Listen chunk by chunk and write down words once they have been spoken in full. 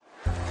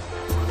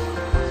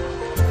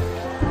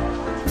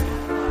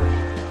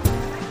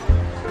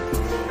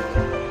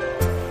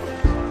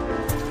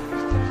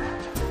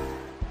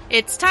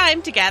It's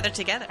time to gather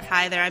together.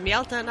 Hi there, I'm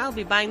Yelta, and I'll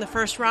be buying the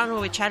first round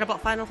while we chat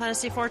about Final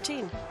Fantasy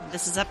XIV.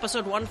 This is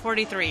episode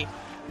 143.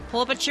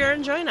 Pull up a chair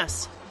and join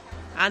us.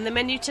 On the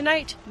menu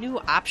tonight, new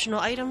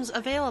optional items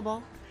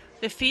available.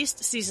 The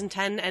Feast Season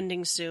 10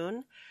 ending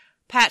soon.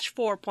 Patch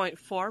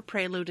 4.4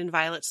 Prelude and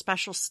Violet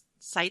special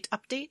site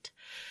update.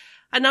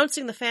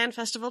 Announcing the Fan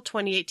Festival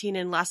 2018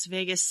 in Las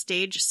Vegas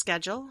stage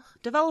schedule.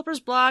 Developers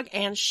blog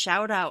and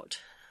shout out.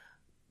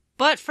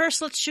 But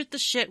first, let's shoot the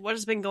shit. What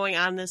has been going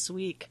on this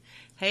week?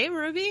 Hey,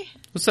 Ruby.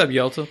 What's up,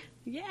 Yelta?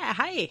 Yeah,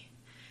 hi.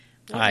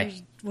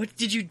 Hi. What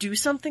did you do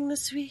something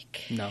this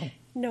week?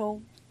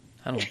 No.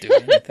 I don't do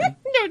anything.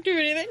 Don't do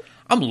anything.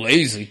 I'm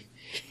lazy.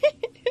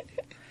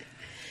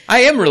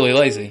 I am really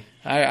lazy.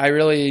 I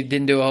really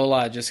didn't do a whole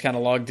lot. Just kind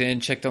of logged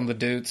in, checked on the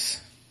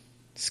dudes,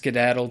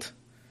 skedaddled.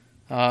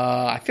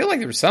 I feel like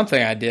there was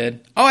something I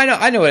did. Oh,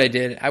 I know what I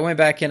did. I went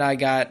back and I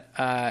got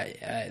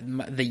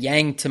the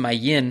yang to my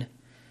yin.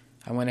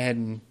 I went ahead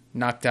and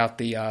knocked out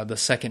the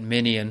second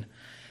minion.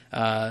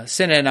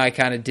 Senna and I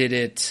kind of did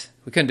it.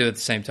 We couldn't do it at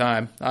the same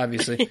time,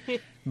 obviously,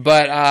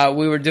 but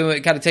we were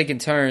kind of taking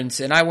turns.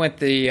 And I went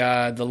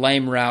the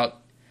lame route,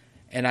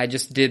 and I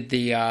just did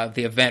the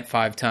event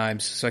 5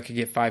 times so I could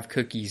get 5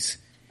 cookies.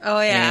 Oh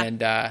yeah.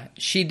 And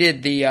she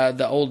did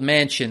the old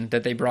mansion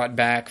that they brought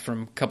back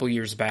from a couple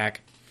years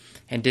back,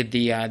 and did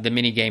the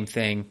mini game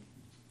thing.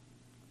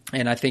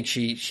 And I think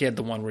she had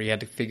the one where you had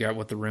to figure out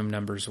what the room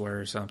numbers were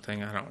or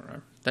something. I don't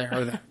remember.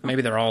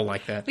 Maybe they're all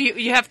like that.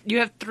 You have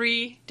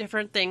 3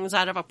 different things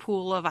out of a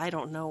pool of, I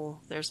don't know,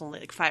 there's only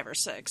like 5 or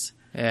 6.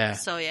 Yeah.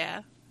 So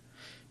yeah.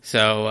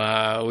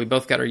 So we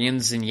both got our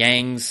yins and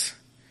yangs,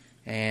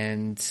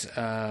 and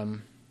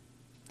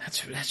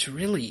that's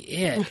really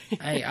it.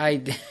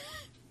 I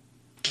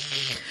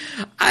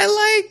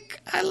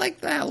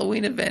like the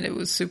Halloween event. It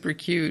was super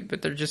cute,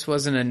 but there just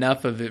wasn't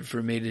enough of it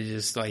for me to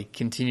just like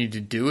continue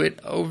to do it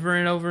over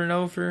and over and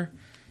over.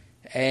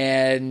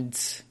 And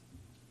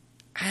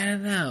I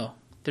don't know.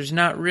 There's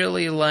not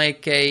really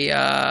like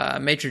a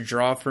major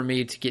draw for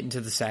me to get into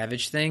the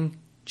Savage thing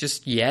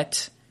just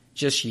yet.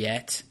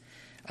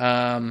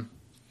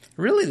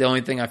 Really, the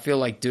only thing I feel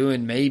like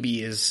doing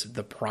maybe is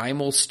the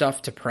Primal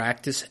stuff to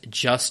practice,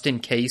 just in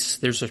case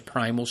there's a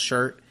Primal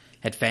shirt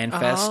at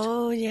FanFest.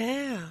 Oh,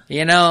 yeah.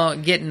 You know,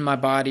 getting my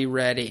body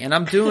ready. And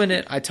I'm doing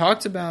it. I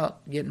talked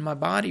about getting my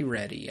body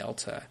ready,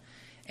 Elta.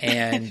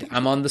 And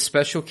I'm on the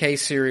Special K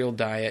cereal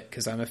diet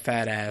because I'm a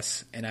fat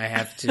ass and I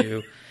have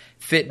to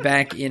fit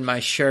back in my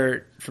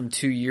shirt from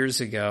 2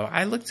 years ago.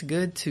 I looked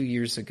good 2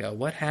 years ago.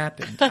 What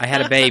happened? I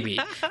had a baby.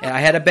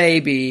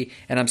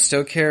 And I'm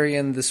still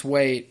carrying this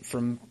weight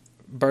from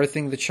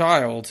birthing the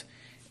child.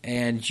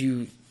 And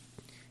you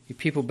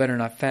people better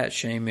not fat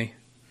shame me.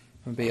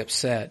 I'm going to be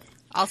upset.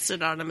 I'll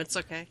sit on him. It's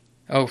okay.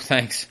 Oh,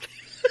 thanks.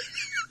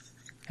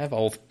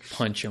 I'll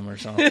punch him or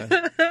something.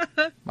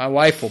 My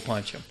wife will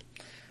punch him.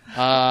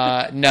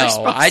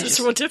 No, I just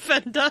will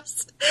defend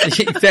us.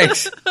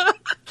 Thanks.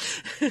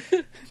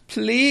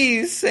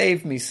 Please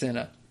save me,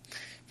 Senna,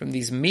 from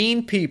these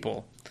mean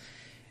people.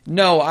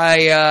 No,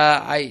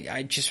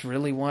 I just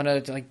really want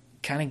to like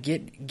kind of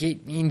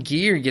get in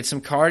gear, get some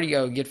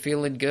cardio, get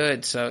feeling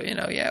good. So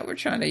we're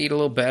trying to eat a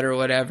little better or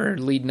whatever,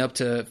 leading up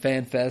to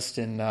FanFest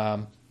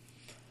and.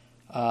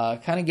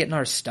 Kind of getting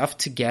our stuff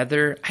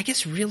together. I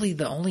guess really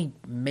the only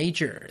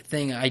major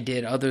thing I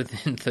did other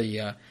than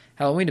the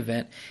Halloween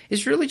event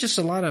is really just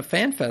a lot of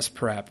FanFest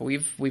prep.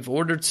 We've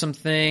ordered some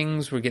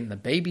things. We're getting the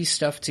baby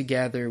stuff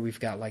together. We've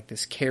got like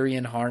this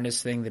carry-in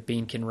harness thing that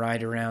Bean can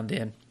ride around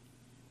in.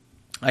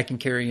 I can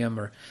carry him,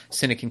 or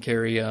Senna can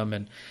carry him.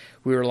 And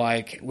we were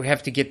like, we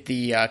have to get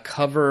the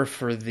cover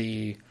for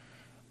the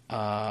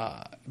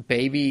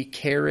baby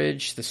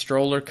carriage, the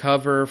stroller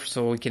cover,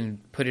 so we can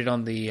put it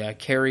on the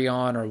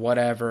carry-on or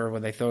whatever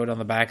when they throw it on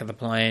the back of the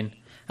plane.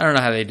 I don't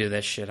know how they do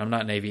that shit. I'm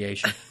not in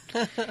aviation.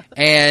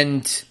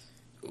 And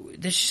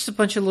there's just a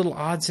bunch of little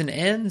odds and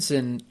ends,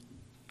 and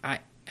I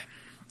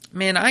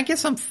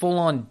guess I'm full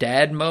on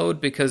dad mode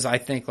because I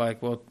think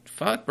like, well,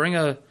 fuck, bring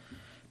a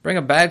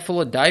bag full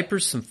of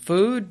diapers, some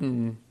food,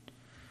 and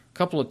a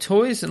couple of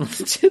toys, and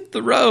let's hit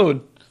the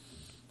road.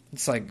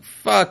 It's like,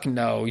 fuck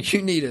no,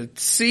 you need a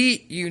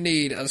seat, you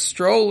need a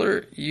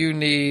stroller, you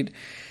need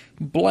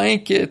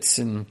blankets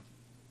and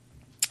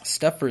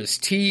stuff for his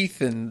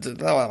teeth and blah,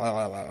 blah,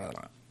 blah, blah,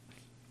 blah.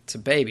 It's a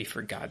baby,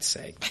 for God's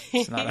sake.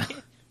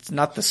 It's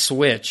not the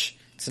Switch.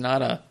 It's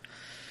not a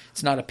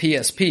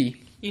PSP.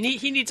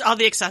 He needs all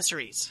the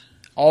accessories.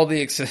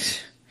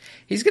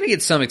 He's going to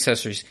get some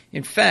accessories.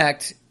 In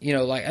fact,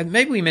 like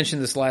maybe we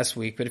mentioned this last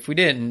week, but if we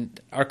didn't,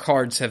 our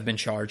cards have been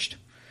charged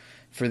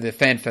for the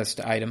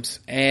FanFest items.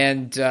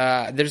 And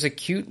there's a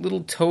cute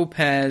little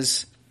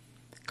topaz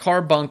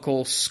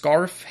carbuncle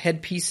scarf,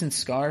 headpiece and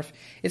scarf.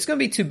 It's going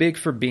to be too big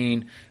for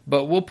Bean,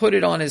 but we'll put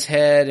it on his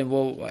head and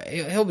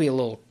he'll be a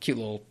little cute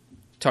little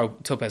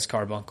topaz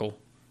carbuncle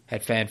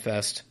at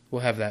FanFest.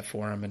 We'll have that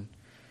for him, and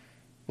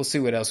we'll see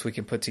what else we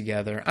can put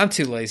together. I'm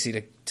too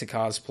lazy to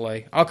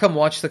cosplay. I'll come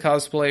watch the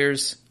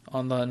cosplayers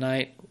on the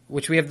night,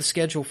 which we have the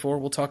schedule for.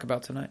 We'll talk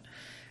about tonight.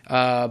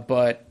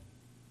 But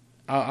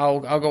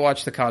I'll go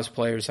watch the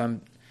cosplayers.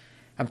 I'm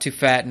too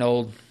fat and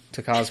old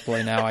to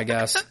cosplay now, I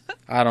guess.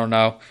 I don't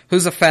know.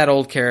 Who's a fat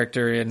old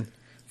character in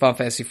Final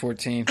Fantasy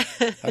 14?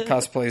 That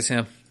cosplays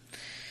him.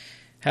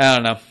 I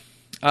don't know.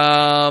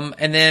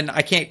 And then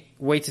I can't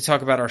wait to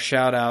talk about our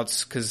shout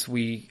outs because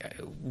we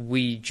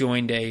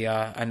joined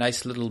a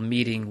nice little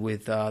meeting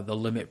with the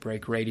Limit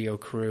Break radio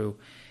crew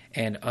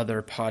and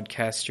other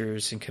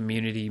podcasters and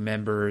community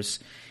members.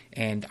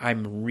 And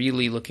I'm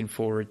really looking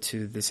forward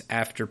to this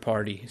after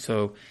party.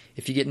 So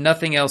if you get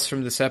nothing else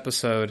from this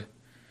episode,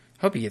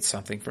 I hope you get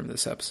something from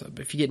this episode.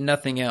 But if you get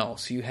nothing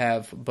else, you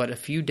have but a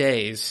few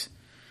days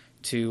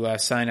to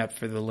sign up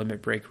for the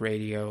Limit Break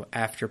Radio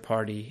after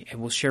party.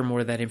 And we'll share more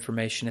of that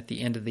information at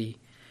the end of the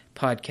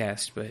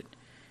podcast. But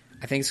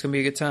I think it's going to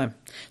be a good time.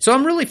 So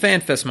I'm really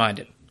FanFest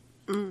minded.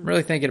 I'm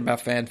really thinking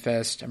about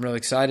FanFest. I'm really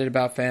excited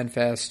about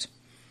FanFest.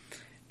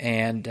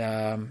 And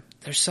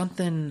there's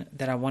something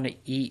that I want to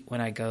eat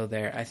when I go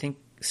there. I think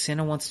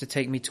Senna wants to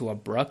take me to a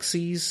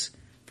Bruxy's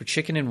for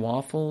chicken and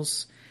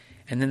waffles.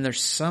 And then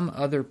there's some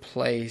other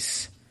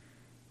place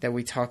that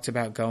we talked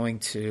about going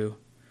to.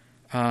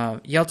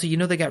 Yelta, you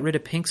know they got rid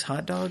of Pink's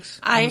hot dogs?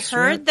 I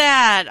heard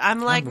that.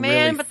 I'm like,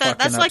 man, really but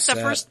that's like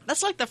upset.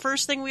 that's like the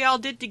first thing we all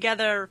did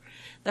together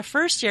the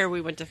first year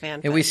we went to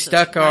FanFest. And we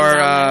stuck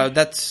our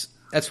that's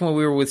when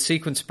we were with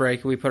Sequence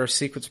Break. We put our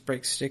Sequence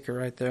Break sticker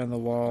right there on the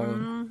wall.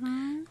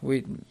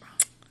 Mm-hmm.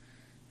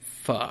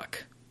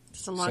 Fuck.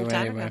 It's a long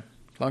time ago.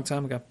 Long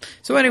time ago.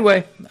 So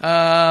anyway,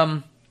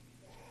 I'm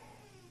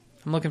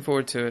looking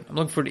forward to it. I'm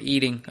looking forward to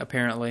eating,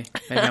 apparently.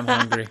 Maybe I'm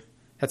hungry.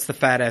 That's the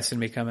fat ass in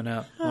me coming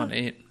out. I want to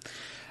eat.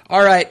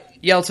 All right,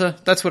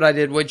 Yelta, that's what I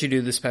did. What'd you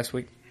do this past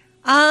week?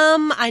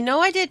 I know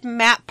I did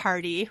Map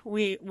Party.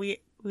 We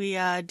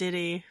did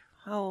a,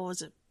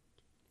 was it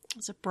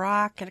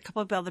Brock and a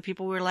couple of other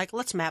people? We were like,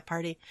 let's Map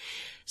Party.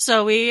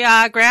 So we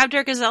grabbed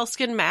our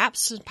Gazelle-skin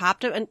maps and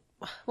popped them. And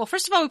well,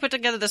 first of all, we put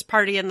together this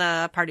party in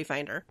the Party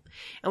Finder,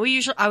 and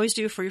we always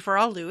do free for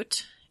all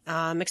loot,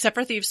 except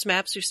for Thieves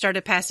maps. We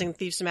started passing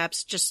Thieves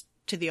maps just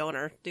to the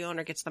owner. The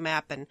owner gets the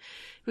map, and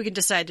we can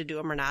decide to do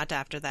them or not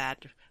after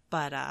that.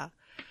 But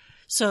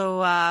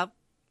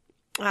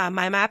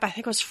my map, I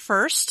think, was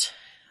first.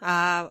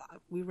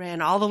 We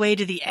ran all the way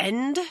to the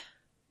end.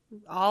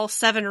 All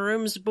 7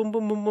 rooms, boom,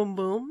 boom, boom, boom,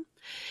 boom.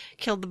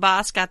 Killed the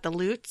boss, got the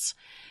loots.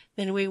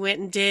 Then we went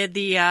and did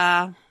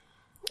the,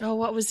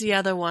 what was the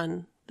other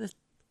one?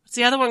 What's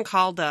the other one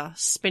called? The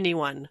spinny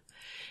one.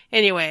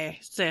 Anyway,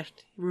 it's the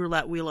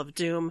Roulette Wheel of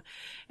Doom.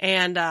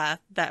 And,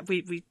 that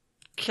we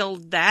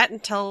killed that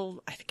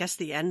until, I guess,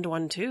 the end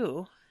one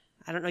too.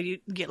 I don't know, you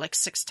get like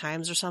 6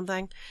 times or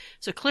something.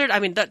 So cleared, I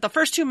mean, the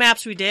first 2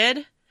 maps we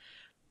did,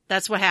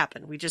 that's what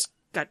happened. We just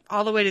got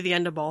all the way to the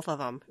end of both of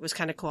them. It was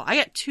kind of cool. I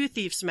got 2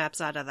 Thieves maps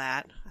out of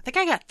that. I think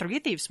I got 3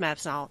 Thieves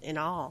maps in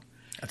all.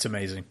 That's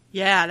amazing.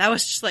 Yeah, that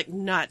was just like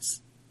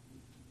nuts.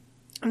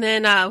 And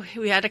then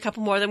we had a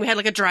couple more. Then we had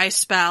like a dry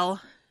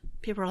spell.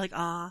 People were like,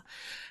 ah.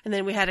 And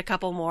then we had a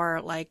couple more,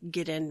 like,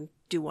 get in,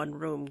 do 1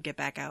 room, get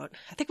back out.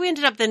 I think we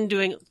ended up then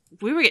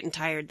we were getting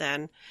tired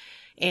then.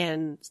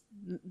 And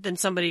then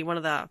one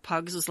of the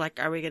pugs was like,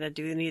 are we going to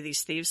do any of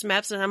these Thieves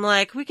maps? And I'm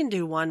like, we can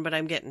do 1, but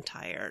I'm getting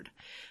tired.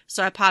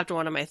 So I popped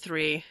 1 of my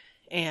 3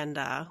 and,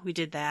 we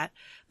did that.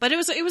 But it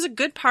was a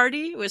good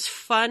party. It was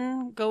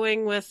fun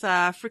going with,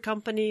 Free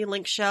Company,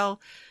 Link Shell,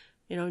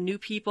 new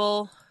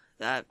people.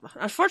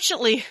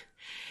 Unfortunately,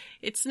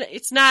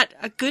 it's not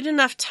a good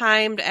enough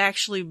time to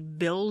actually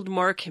build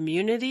more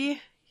community.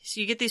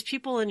 So you get these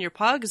people in your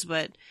pugs,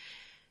 but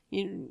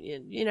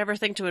you never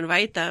think to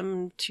invite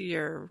them to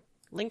your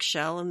Link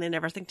Shell, and they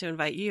never think to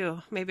invite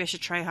you. Maybe I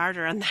should try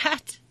harder on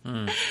that.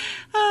 The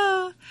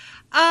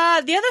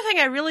other thing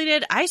I really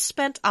did, I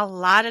spent a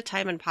lot of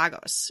time in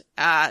Pagos.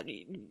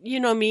 You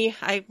know me,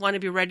 I want to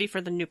be ready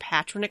for the new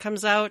patch when it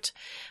comes out,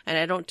 and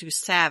I don't do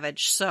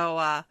Savage. So,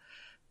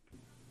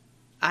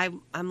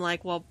 I'm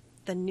like, well,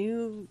 the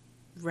new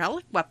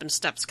relic weapon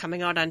stuff's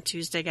coming out on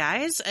Tuesday,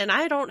 guys, and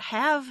I don't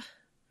have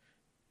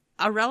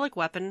a relic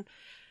weapon,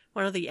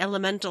 one of the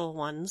elemental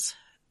ones.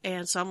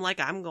 And so I'm like,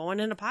 I'm going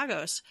into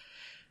Pagos.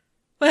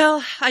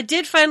 Well, I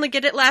did finally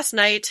get it last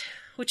night,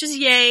 which is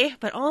yay,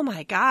 but oh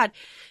my god.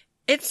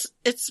 It's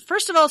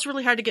first of all, it's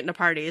really hard to get into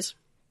parties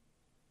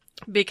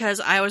because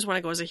I always want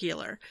to go as a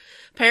healer.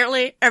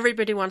 Apparently,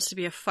 everybody wants to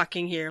be a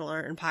fucking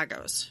healer in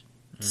Pagos.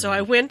 So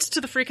I went to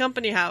the Free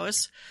Company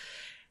house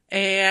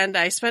and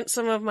I spent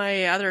some of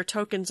my other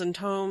tokens and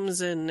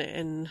tomes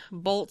and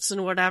bolts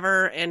and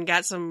whatever and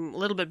got some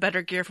little bit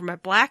better gear for my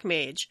Black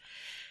Mage.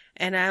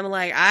 And I'm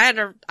like, I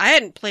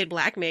hadn't played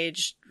Black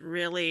Mage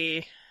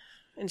really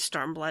in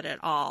Stormblood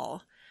at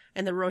all.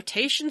 And the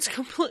rotation's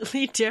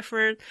completely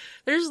different.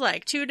 There's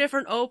like 2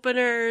 different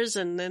openers,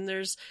 and then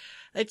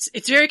it's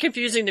very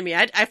confusing to me.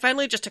 I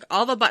finally just took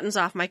all the buttons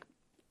off I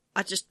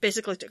just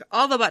basically took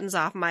all the buttons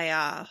off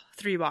my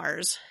 3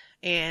 bars,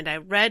 and I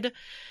read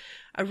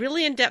a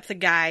really in-depth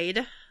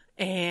guide,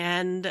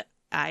 and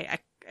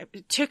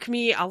it took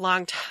me a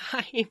long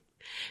time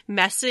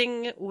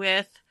messing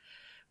with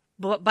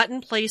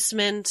button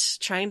placement,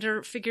 trying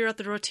to figure out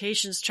the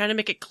rotations, trying to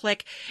make it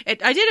click.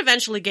 I did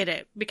eventually get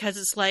it, because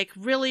it's like,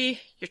 really,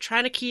 you're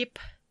trying to keep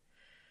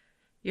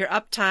your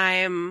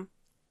uptime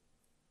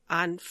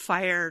on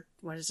fire.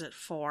 What is it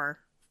for?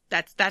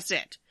 That's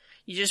it.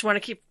 You just want to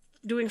keep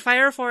doing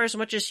fire for as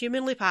much as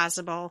humanly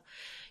possible,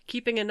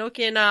 keeping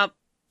Enochian up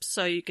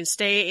so you can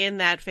stay in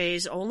that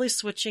phase, only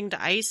switching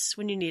to ice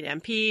when you need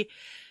MP.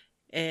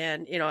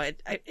 And, you know,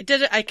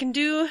 I can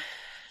do,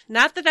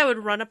 not that I would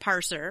run a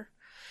parser,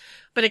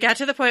 but it got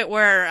to the point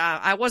where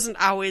I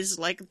wasn't always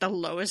like the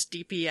lowest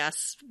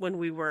DPS when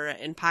we were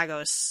in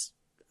Pagos,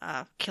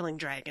 killing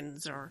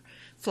dragons or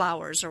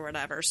flowers or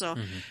whatever. So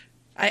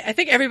I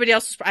think everybody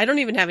else, I don't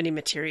even have any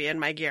materia in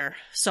my gear.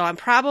 So I'm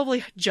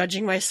probably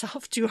judging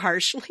myself too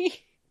harshly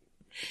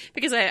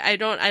because I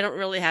don't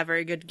really have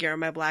very good gear on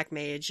my black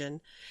mage. And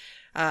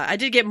I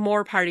did get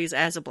more parties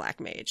as a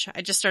black mage.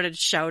 I just started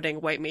shouting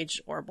white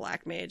mage or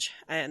black mage.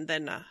 And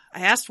then I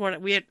asked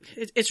one,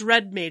 it's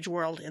red mage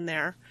world in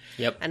there.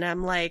 Yep. And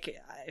I'm like,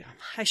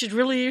 I should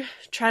really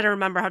try to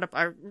remember how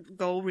to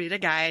go read a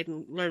guide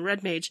and learn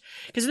red mage.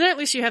 Because then at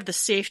least you have the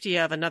safety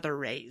of another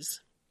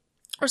raise.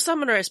 Or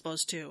summoner, I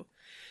suppose, too.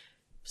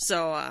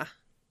 So,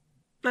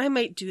 I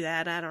might do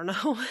that. I don't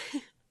know.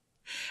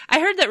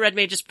 I heard that red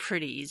mage is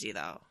pretty easy,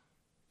 though,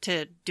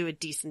 to do a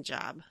decent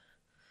job.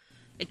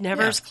 It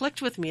never has clicked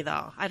with me,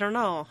 though. I don't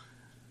know.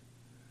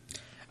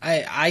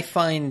 I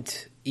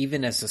find,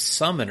 even as a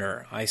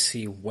summoner, I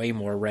see way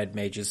more red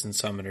mages than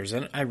summoners,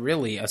 and I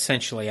really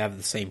essentially have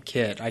the same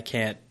kit. I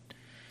can't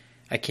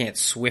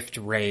swift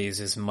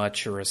raise as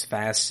much or as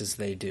fast as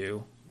they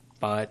do,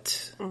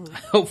 but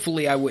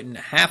hopefully I wouldn't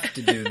have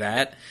to do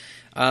that.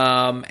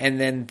 And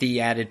then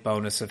the added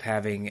bonus of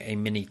having a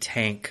mini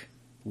tank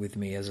with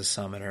me as a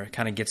summoner. It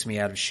kind of gets me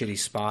out of shitty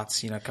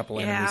spots. You know, a couple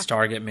enemies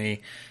target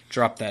me,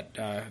 drop that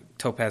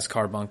Topaz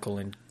Carbuncle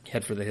and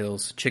head for the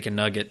hills. Chicken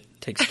Nugget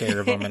takes care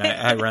of them, and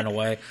I run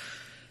away.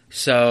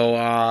 So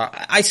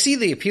I see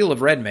the appeal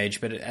of red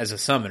mage, but as a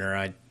summoner,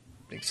 I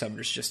think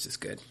summoner's just as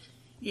good.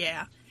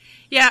 Yeah.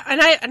 Yeah,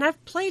 and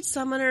I've played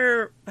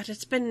summoner, but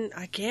it's been,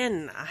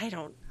 again, I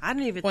don't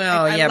even.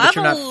 Well, but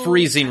you're not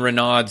freezing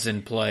Renauds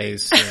in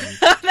plays.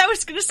 I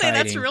was going to say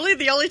that's really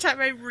the only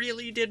time I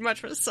really did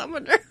much with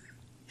summoner.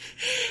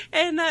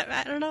 And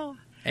I don't know.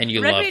 And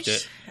you loved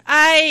it.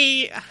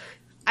 I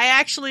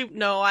actually,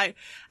 no, I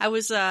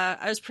was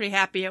pretty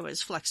happy I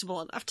was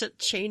flexible enough to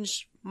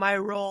change my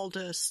role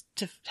to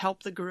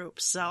help the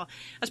group. So I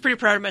was pretty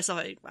proud of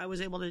myself. I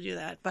was able to do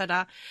that.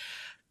 But,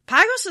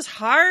 Pagos is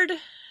hard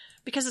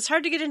because it's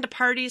hard to get into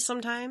parties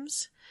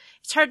sometimes.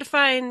 It's hard to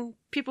find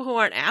people who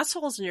aren't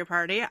assholes in your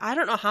party. I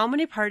don't know how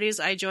many parties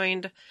I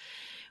joined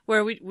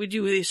where we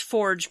do these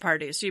forge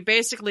parties. So you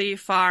basically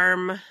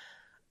farm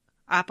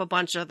up a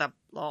bunch of the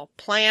little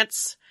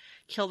plants,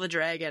 kill the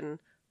dragon,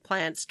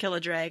 plants, kill a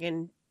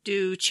dragon,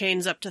 do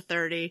chains up to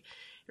 30,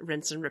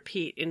 rinse and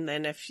repeat. And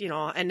then if, an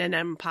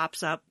NM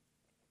pops up,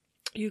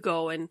 you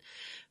go and,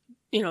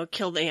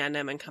 kill the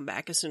NM and come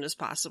back as soon as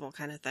possible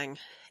kind of thing.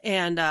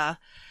 And,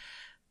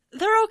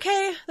 they're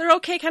okay. They're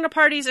okay kind of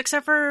parties,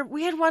 except for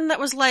we had one that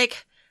was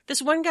like,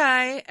 this one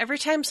guy, every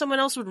time someone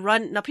else would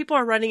run, now people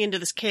are running into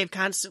this cave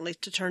constantly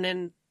to turn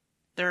in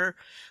their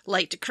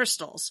light to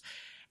crystals.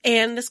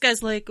 And this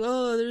guy's like,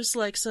 oh, there's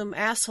like some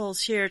assholes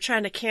here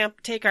trying to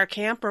take our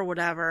camp or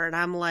whatever. And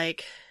I'm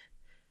like,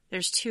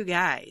 there's two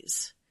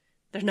guys.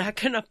 They're not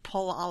going to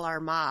pull all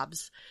our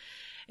mobs.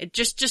 It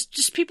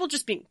just people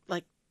just being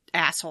like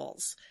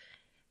assholes.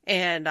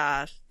 And,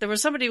 there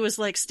was somebody who was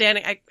like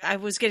standing, I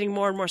was getting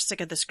more and more sick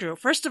of this group.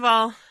 First of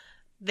all,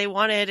 they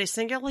wanted a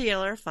single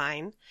healer,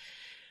 fine.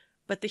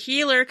 But the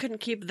healer couldn't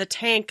keep the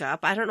tank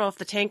up. I don't know if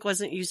the tank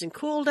wasn't using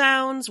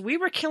cooldowns. We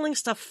were killing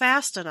stuff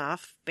fast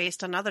enough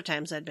based on other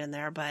times I'd been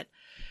there, but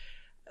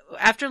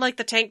after like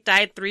the tank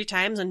died 3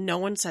 times and no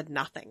one said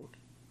nothing,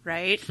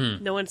 right?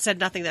 No one said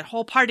nothing. That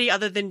whole party,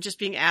 other than just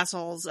being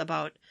assholes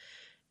about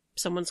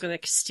someone's going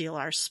to steal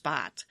our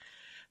spot.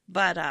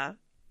 But,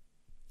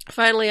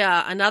 finally,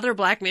 another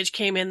black mage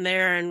came in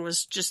there and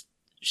was just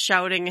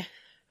shouting,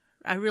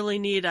 I really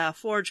need a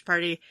forge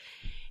party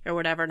or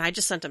whatever. And I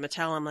just sent him a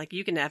tell. I'm like,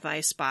 you can have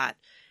my spot.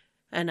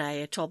 And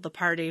I told the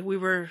party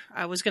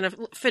I was going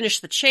to finish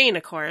the chain,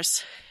 of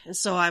course. And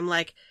so I'm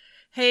like,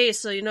 hey,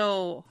 so,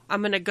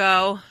 I'm going to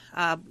go.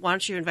 Why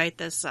don't you invite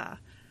this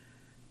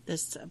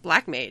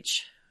black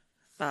mage?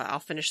 I'll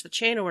finish the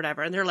chain or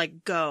whatever. And they're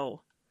like,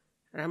 go.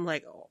 And I'm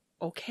like, oh,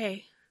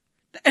 okay.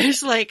 And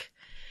it's like,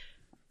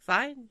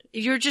 fine.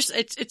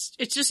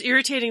 It's just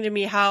irritating to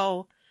me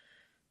how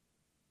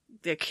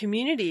the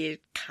community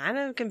kind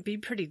of can be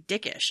pretty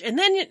dickish. And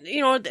then,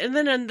 and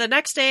then the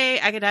next day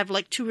I could have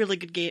like 2 really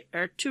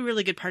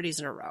good parties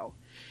in a row.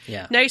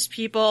 Yeah. Nice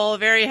people,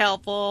 very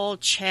helpful,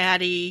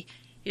 chatty.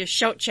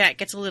 Shout chat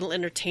gets a little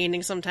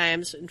entertaining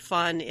sometimes and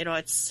fun,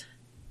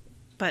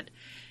 but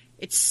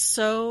it's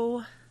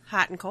so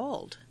hot and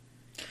cold.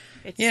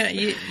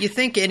 You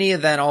think any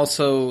of that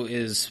also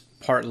is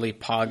partly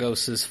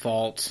Pagos'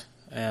 fault?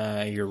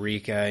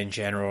 Eureka in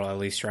general, at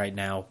least right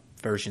now,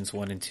 versions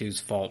 1 and 2's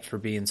fault for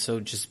being so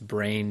just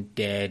brain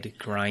dead,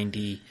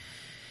 grindy,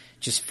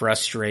 just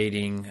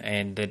frustrating,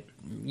 and that,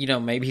 you know,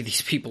 maybe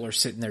these people are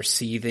sitting there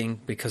seething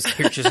because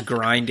they're just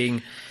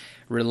grinding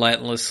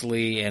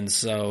relentlessly, and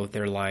so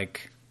they're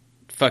like,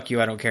 fuck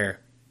you, I don't care.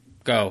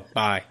 Go,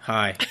 bye,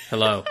 hi,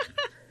 hello,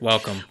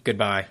 welcome,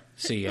 goodbye,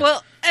 see ya.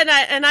 Well, and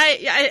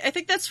I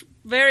think that's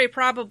very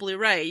probably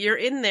right. You're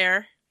in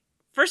there.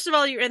 First of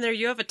all, you're in there,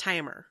 you have a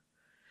timer.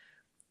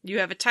 You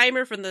have a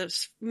timer from the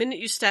minute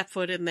you step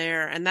foot in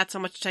there, and that's how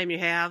much time you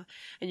have.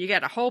 And you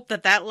gotta hope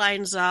that that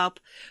lines up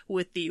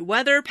with the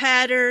weather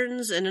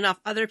patterns and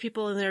enough other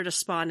people in there to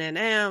spawn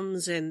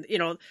NMs. And, you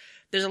know,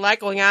 there's a lot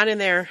going on in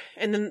there.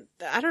 And then,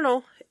 I don't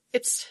know,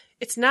 it's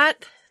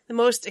not the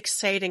most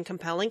exciting,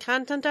 compelling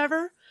content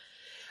ever.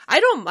 I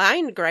don't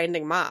mind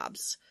grinding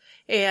mobs.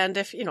 And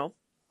if, you know,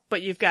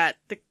 but you've got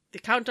the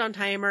countdown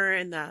timer,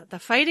 and the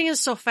fighting is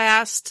so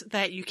fast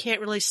that you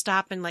can't really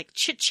stop and like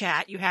chit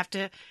chat. You have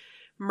to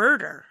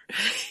murder.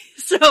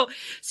 so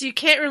you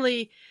can't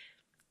really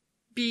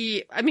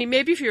be, I mean,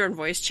 maybe if you're in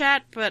voice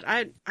chat, but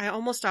I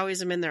almost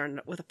always am in there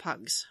with the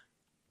pugs.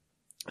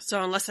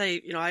 So unless I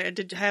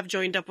did have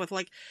joined up with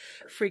like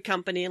Free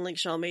Company and Link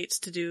Shell Mates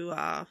to do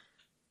a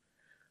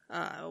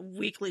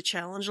weekly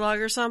challenge log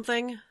or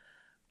something.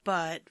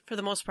 But for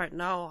the most part,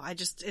 no.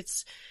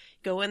 It's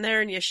go in there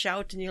and you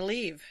shout and you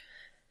leave.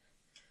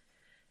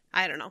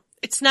 I don't know.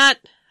 It's not,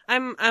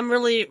 I'm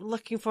really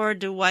looking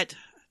forward to what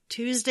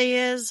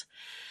Tuesday is,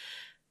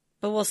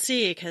 but we'll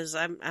see, because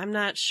I'm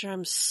not sure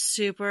I'm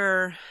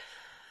super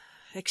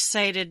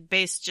excited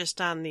based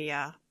just on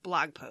the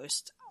blog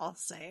post, I'll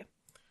say.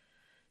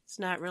 It's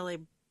not really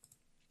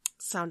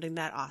sounding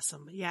that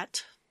awesome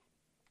yet.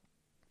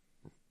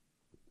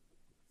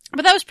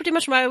 But that was pretty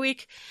much my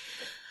week.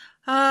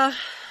 Yeah,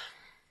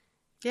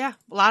 a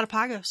lot of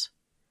Pagos.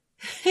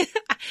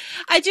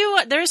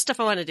 There is stuff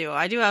I want to do.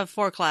 I do have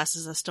 4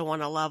 classes I still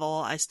want to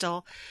level. I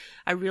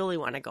really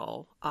want to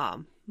go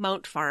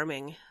mount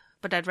farming,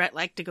 but I'd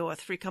like to go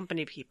with Free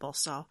Company people,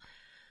 so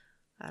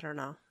I don't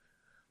know.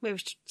 Maybe we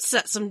should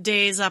set some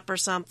days up or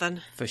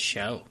something. For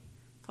sure.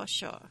 For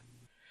sure.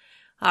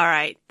 All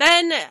right.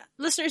 Then,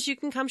 listeners, you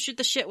can come shoot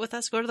the shit with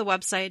us. Go to the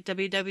website,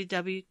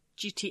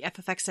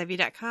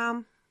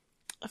 www.gtffxiv.com.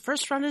 The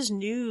first run is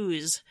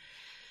news.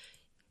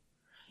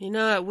 You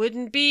know, it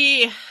wouldn't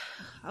be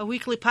a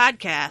weekly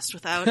podcast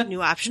without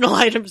new optional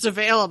items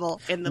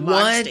available in the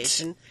mod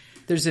station.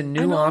 There's a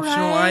new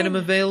optional item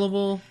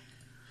available?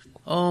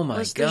 Oh my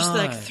god. There's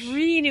like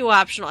 3 new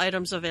optional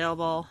items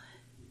available.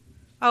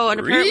 Oh, and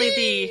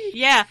apparently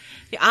the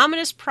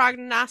ominous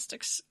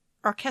prognostics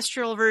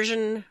orchestral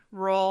version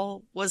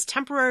role was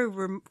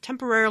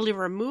temporarily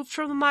removed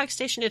from the mod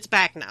station. It's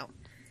back now.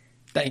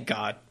 Thank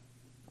God.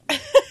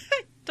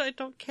 I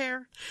don't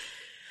care.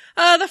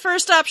 The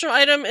first optional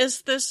item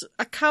is this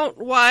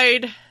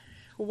account-wide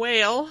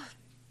whale.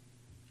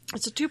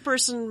 It's a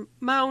 2-person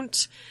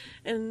mount,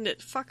 and it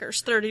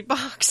fuckers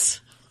 $30.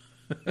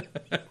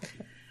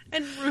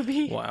 And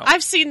Ruby, wow.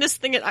 I've seen this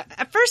thing.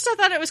 At first, I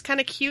thought it was kind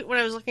of cute when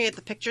I was looking at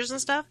the pictures and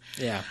stuff.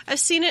 Yeah, I've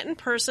seen it in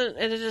person,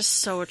 and it is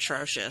so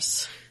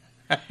atrocious.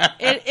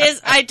 It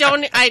is. I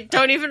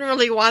don't even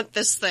really want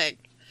this thing.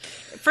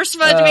 First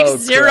of all, it makes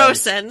zero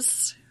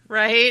sense.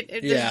 Right?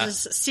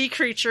 There's this sea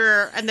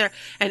creature, and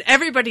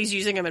everybody's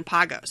using them in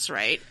Pagos,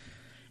 right?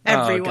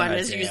 Everyone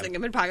is using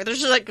them in Pagos.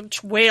 There's just like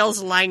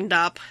whales lined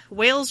up.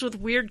 Whales with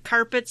weird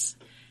carpets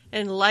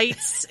and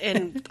lights,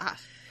 and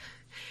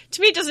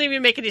to me it doesn't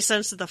even make any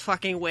sense that the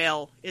fucking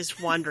whale is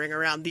wandering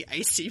around the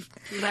icy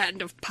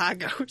land of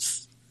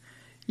Pagos.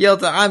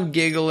 Yelta, I'm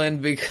giggling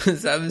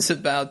because I was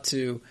about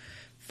to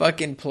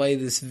fucking play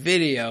this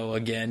video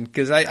again,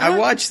 because I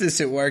watched this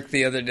at work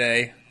the other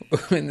day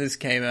when this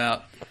came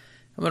out.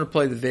 I'm going to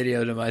play the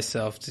video to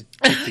myself to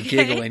keep the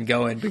giggling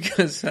going,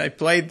 because I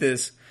played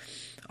this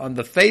on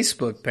the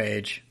Facebook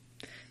page.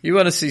 You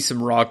want to see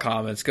some raw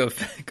comments, go to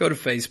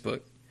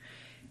Facebook.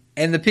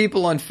 And the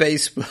people on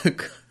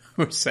Facebook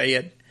were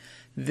saying,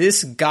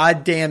 "This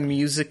goddamn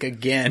music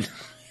again."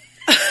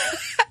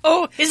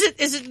 Oh, is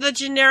it the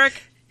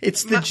generic?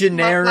 It's the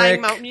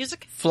generic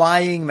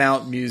flying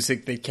mount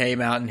music that came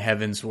out in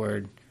Heaven's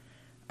Word.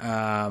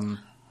 Everybody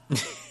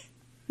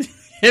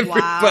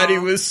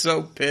was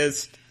so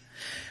pissed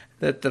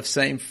that the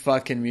same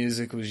fucking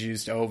music was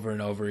used over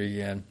and over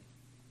again.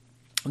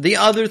 The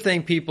other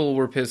thing people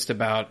were pissed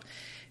about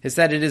is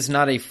that it is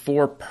not a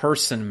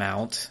 4-person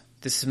mount.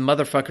 This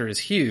motherfucker is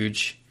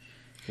huge.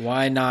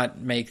 Why not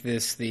make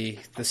this the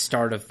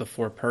start of the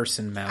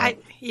 4-person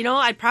mount?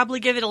 I'd probably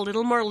give it a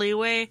little more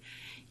leeway,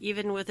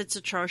 even with its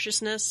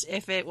atrociousness,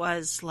 if it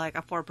was like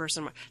a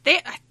 4-person mount.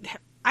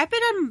 I've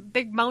been on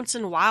big mounts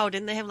in WoW.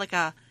 Didn't they have like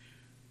a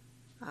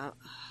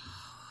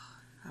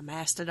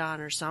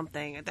mastodon or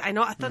something?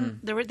 I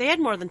thought they had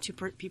more than 2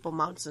 people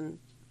mounts in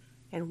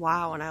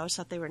WoW, and I always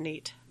thought they were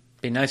neat.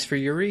 Be nice for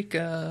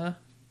Eureka,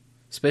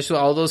 especially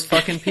all those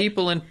fucking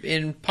people in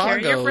Pagos.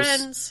 Carry your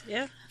friends,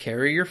 yeah.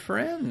 Carry your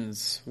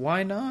friends.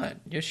 Why not,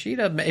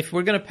 Yoshida? If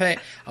we're gonna pay,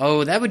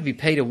 that would be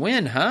pay to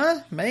win,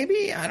 huh?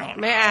 Maybe, I don't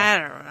know.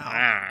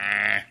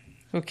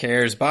 Who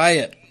cares? Buy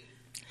it.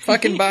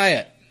 Fucking buy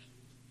it.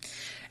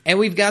 And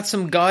we've got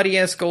some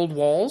gaudy-ass gold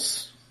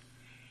walls.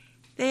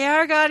 They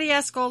are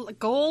gaudy-ass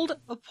golden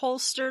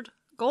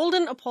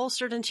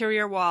upholstered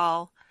interior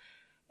wall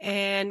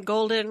and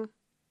golden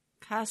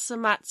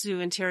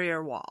Kasamatsu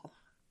interior wall.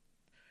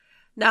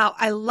 Now,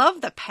 I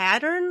love the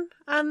pattern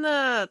on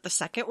the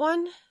second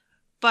one,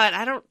 but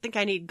I don't think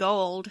I need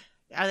gold.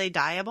 Are they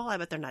dyeable? I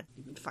bet they're not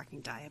even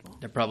fucking dyeable.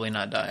 They're probably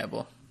not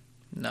dyeable.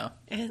 No.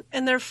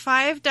 And they're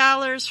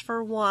 $5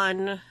 for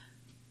one,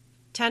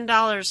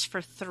 $10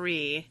 for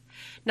three.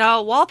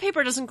 Now,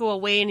 wallpaper doesn't go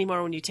away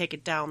anymore when you take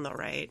it down, though,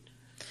 right?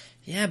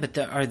 Yeah, but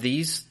are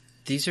these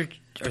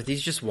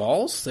just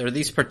walls? Are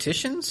these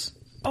partitions?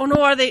 Oh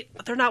no,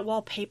 they're not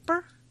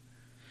wallpaper?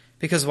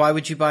 Because why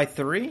would you buy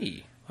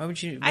three? Why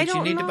would you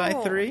need to buy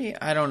three?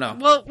 I don't know.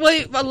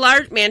 Well,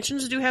 large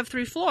mansions do have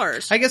 3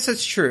 floors. I guess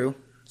that's true.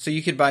 So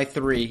you could buy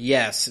 3,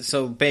 yes.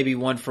 So maybe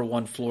 1 for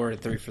 1 floor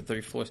and 3 for 3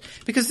 floors.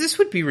 Because this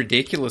would be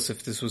ridiculous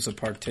if this was a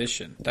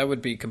partition. That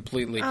would be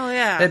completely... Oh,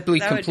 yeah. That'd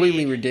be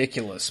completely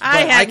ridiculous. But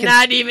I had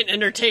not even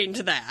entertained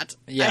that.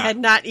 Yeah. I had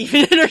not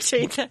even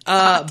entertained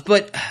that.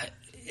 But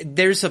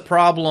there's a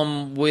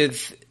problem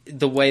with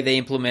the way they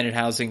implemented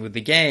housing with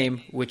the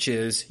game, which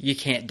is you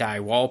can't dye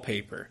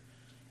wallpaper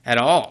at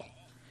all.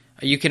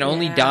 You can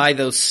only dye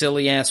those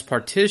silly-ass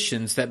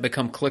partitions that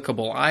become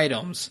clickable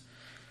items.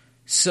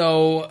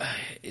 So,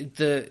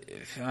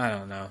 I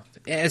don't know.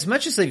 As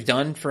much as they've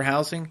done for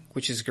housing,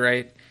 which is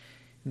great,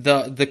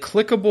 the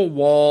clickable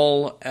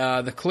wall,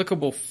 the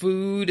clickable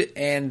food,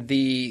 and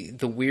the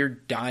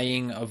weird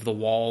dyeing of the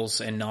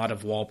walls and not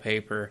of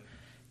wallpaper,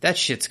 that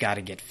shit's got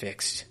to get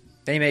fixed.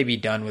 They may be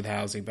done with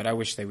housing, but I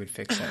wish they would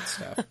fix that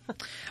stuff.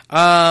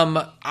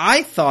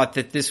 I thought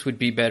that this would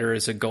be better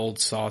as a gold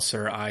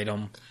saucer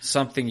item,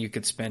 something you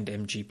could spend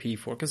MGP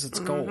for, because it's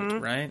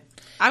gold, right?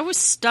 I was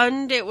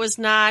stunned it was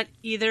not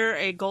either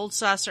a gold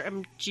saucer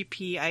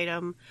MGP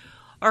item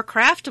or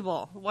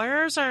craftable.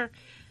 Where's our...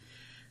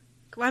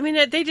 I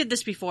mean, they did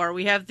this before.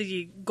 We have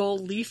the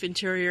gold leaf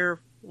interior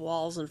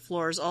walls and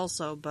floors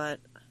also, but...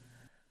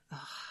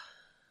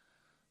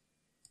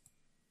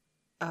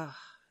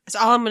 That's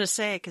all I'm going to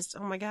say, because,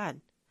 oh my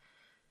god.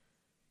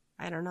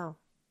 I don't know.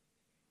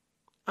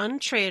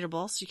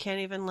 Untradeable, so you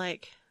can't even,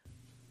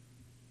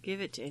 give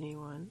it to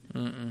anyone.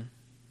 Mm-mm.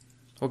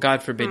 Well,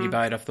 God forbid you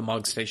buy it off the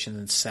mug station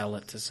and sell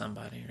it to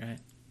somebody, right?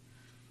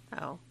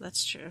 Oh,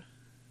 that's true.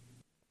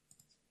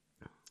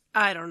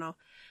 I don't know.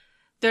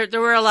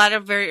 There were a lot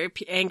of very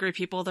angry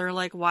people. They're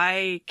like,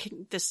 why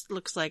can this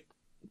looks like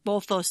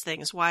both those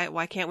things.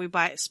 Why can't we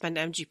spend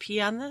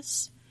MGP on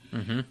this?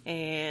 Mm-hmm.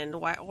 And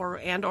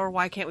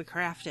why can't we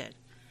craft it?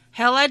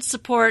 Hell, I'd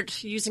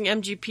support using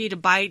MGP to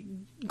buy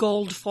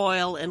gold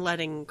foil and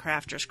letting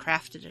crafters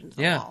craft it into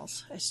the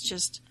walls. It's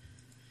just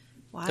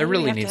why there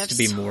really needs to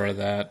be more of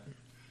that.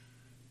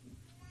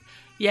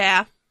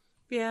 Yeah.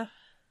 I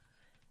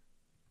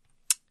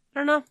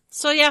don't know.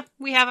 So yeah,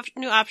 we have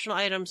new optional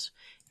items.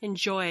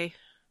 Enjoy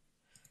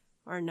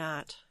or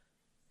not.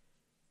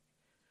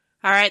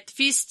 All right, the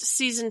Feast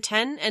Season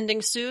 10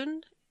 ending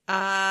soon.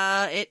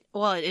 It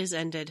is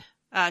ended.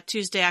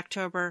 Tuesday,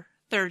 October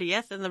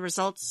 30th, and the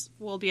results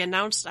will be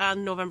announced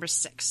on November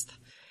 6th.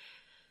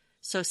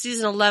 So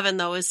Season 11,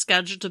 though, is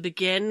scheduled to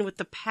begin with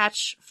the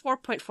patch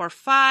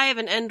 4.45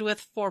 and end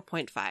with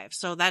 4.5.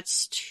 So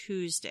that's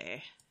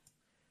Tuesday.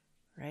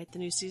 Right? The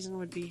new season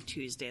would be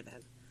Tuesday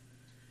then.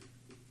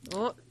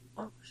 Oh.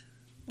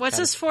 What's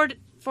this 4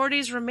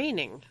 days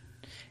remaining?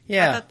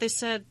 Yeah. I thought they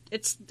said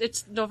it's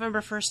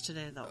November 1st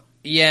today, though.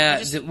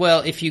 Yeah,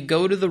 well, if you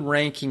go to the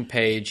ranking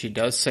page, it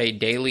does say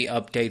daily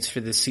updates for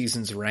this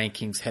season's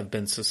rankings have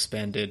been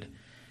suspended.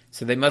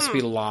 So they must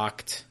be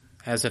locked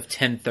as of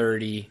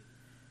 10:30.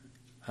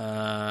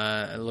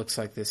 It looks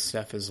like this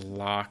stuff is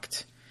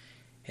locked.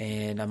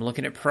 And I'm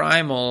looking at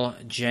Primal,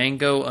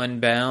 Django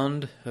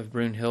Unbound of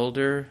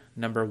Brunhilde,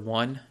 number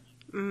 1.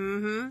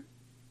 Mm-hmm.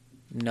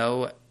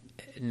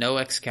 No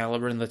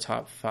Excalibur in the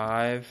top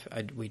 5.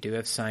 We do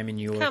have Simon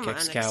York,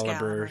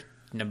 Excalibur,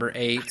 number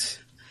 8.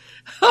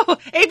 Oh,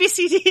 A, B,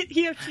 C, D,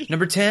 E, F, G.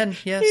 Number 10,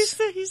 yes.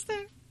 He's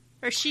there.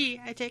 Or she,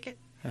 I take it.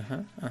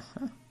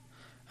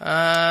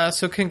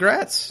 So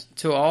congrats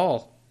to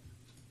all.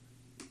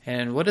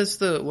 And what is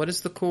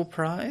the cool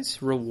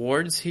prize?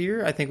 Rewards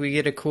here? I think we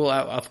get a cool,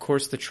 of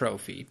course, the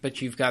trophy.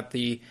 But you've got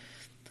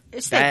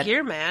it's that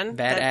gear, man.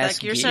 That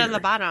gear set on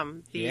the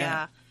bottom.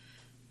 The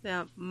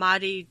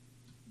Madi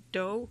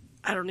Do.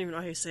 I don't even know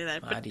how you say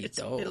that, but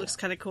it looks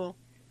kind of cool.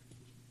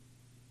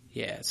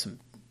 Yeah, some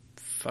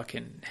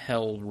fucking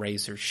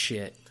Hellraiser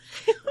shit,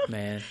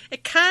 man.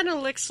 It kind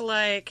of looks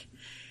like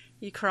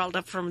you crawled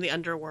up from the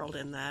underworld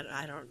in that.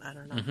 I don't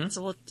know. Mm-hmm. It's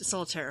a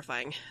little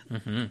terrifying.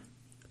 Mm-hmm.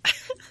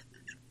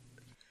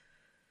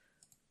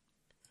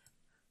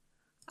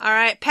 All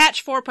right,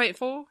 patch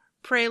 4.4,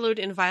 Prelude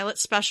in Violet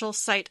special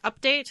site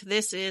update.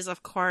 This is,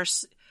 of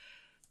course,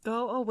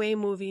 go away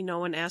movie. No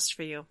one asked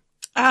for you.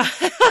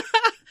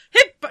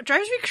 It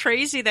drives me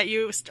crazy that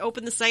you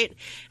open the site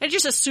and it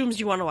just assumes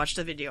you want to watch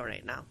the video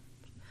right now.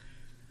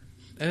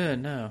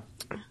 No.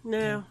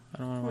 No. I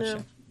don't want to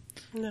watch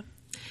that.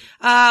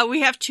 No.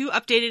 We have 2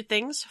 updated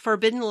things: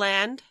 Forbidden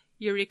Land,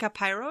 Eureka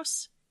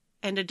Pyros,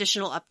 and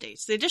additional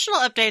updates. The additional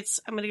updates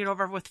I'm going to get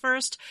over with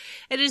first.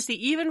 It is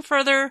the Even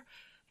Further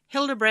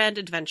Hildebrand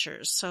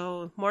Adventures,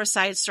 so more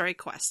side story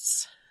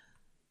quests.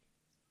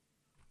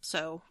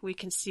 So we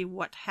can see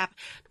what happened.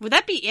 Would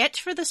that be it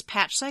for this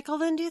patch cycle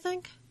then, do you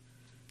think?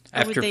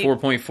 After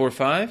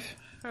 4.45?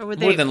 Or would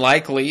More than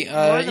likely.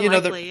 More than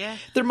likely, yeah.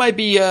 There might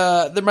be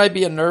a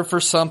nerf or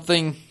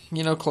something,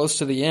 close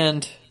to the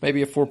end.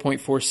 Maybe a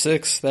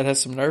 4.46 that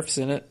has some nerfs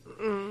in it.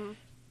 Mm.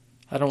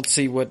 I don't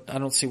see what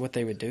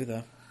they would do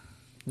though.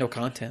 No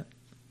content.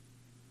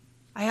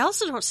 I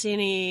also don't see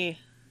any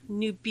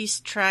new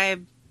Beast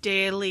Tribe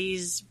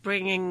dailies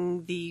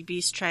bringing the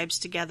Beast Tribes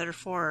together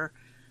for...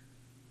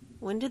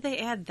 When did they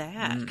add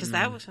that? Because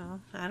that was...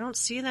 I don't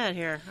see that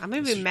here. I'm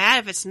going to be mad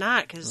if it's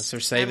not. Unless they're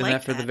saving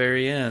that for the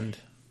very end.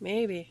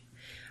 Maybe.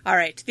 All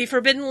right. The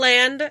Forbidden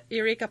Land,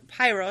 Eureka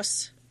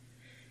Pyros.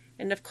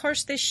 And of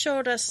course they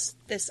showed us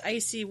this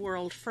icy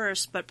world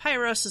first, but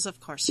Pyros is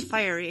of course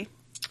fiery,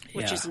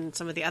 which is in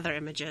some of the other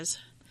images.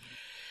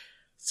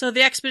 So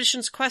the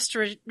expedition's quest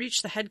to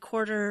reach the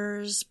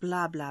headquarters,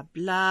 blah, blah,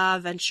 blah,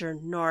 venture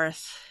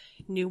north,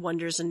 new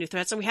wonders and new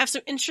threats. And we have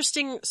some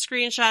interesting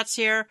screenshots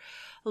here.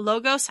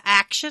 Logos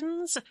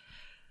actions.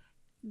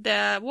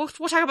 We'll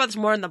talk about this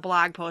more in the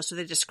blog post where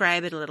they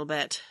describe it a little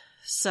bit.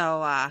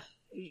 So,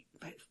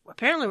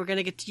 apparently we're going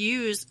to get to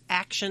use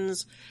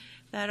actions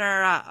that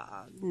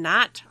are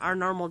not our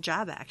normal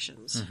job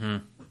actions.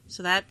 Mm-hmm.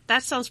 So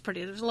that sounds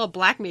pretty. There's a little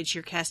black mage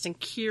here casting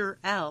Cure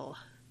L.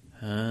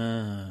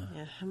 Yeah.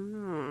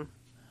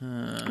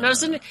 Now,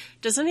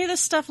 does any of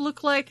this stuff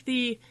look like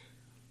the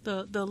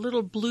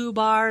little blue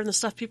bar and the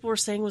stuff people were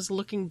saying was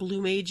looking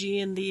blue magey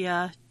in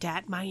the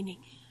dat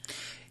mining?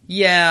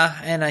 Yeah,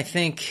 and I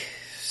think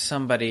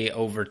somebody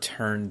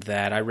overturned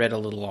that. I read a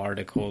little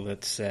article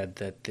that said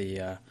that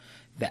the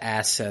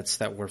assets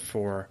that were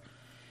for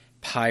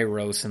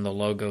Pyros in the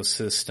logo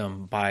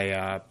system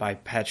by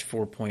patch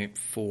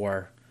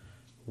 4.4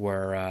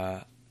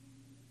 were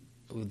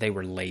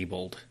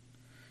labeled,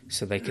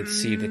 so they could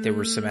see that there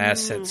were some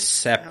assets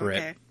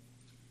separate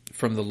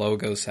from the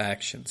logos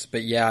actions.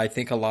 But yeah, I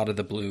think a lot of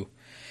the blue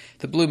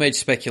mage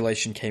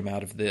speculation came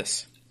out of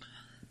this.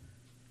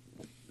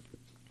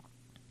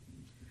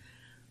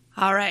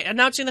 All right,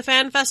 announcing the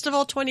Fan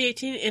Festival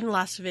 2018 in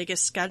Las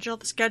Vegas schedule.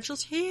 The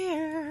schedule's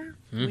here.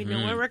 Mm-hmm. We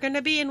know where we're going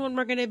to be and when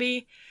we're going to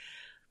be.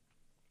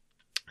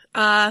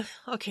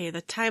 Okay,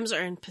 the times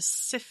are in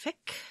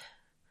Pacific.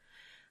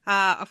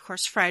 Of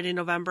course, Friday,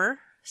 November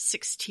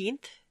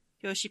 16th.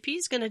 Yoshi P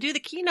is going to do the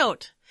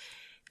keynote.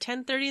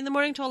 10:30 in the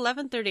morning to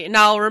 11:30.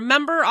 Now,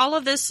 remember, all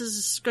of this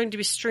is going to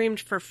be streamed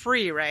for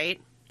free,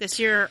 right? This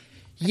year.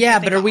 Yeah,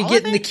 but are we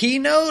getting the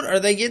keynote? Are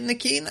they getting the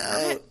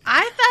keynote?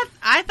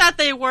 I thought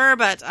they were,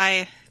 but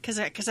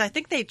because I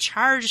think they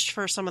charged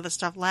for some of the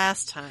stuff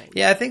last time.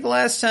 Yeah, I think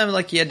last time,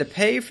 you had to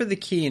pay for the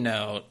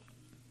keynote,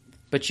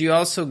 but you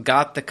also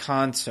got the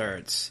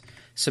concerts.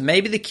 So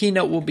maybe the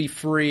keynote will be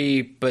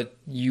free, but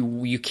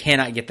you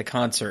cannot get the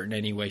concert in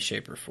any way,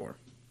 shape, or form.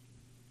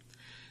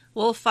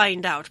 We'll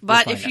find out.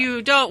 But if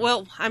you don't,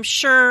 well, I'm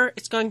sure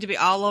it's going to be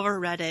all over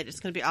Reddit.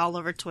 It's going to be all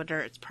over Twitter.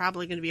 It's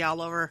probably going to be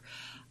all over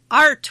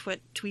our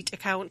tweet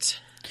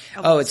account.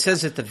 Oh, it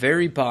says at the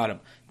very bottom,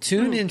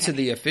 tune into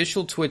the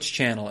official Twitch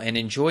channel and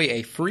enjoy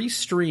a free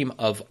stream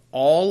of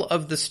all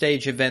of the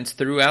stage events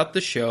throughout the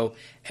show,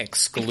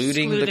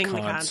 excluding the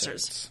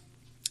concerts.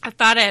 I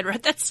thought I had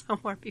read that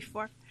somewhere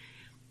before.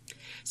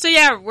 So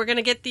yeah, we're going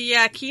to get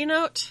the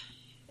keynote,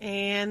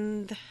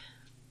 and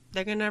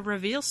they're going to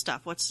reveal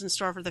stuff, what's in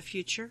store for the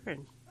future,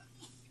 and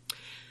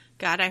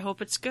God, I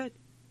hope it's good.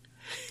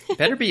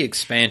 Better be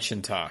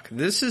expansion talk.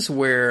 This is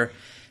where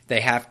they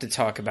have to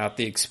talk about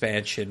the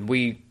expansion.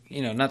 We,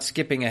 not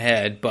skipping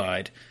ahead,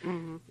 but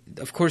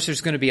of course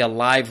there's going to be a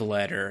live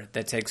letter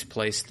that takes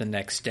place the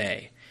next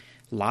day.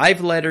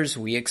 Live letters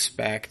we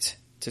expect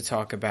to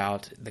talk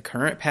about the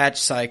current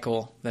patch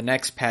cycle, the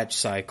next patch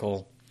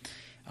cycle,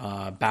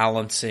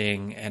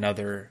 balancing, and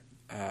other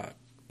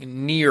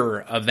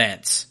near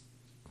events,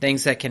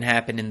 things that can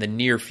happen in the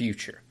near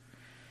future.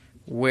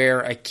 Where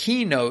a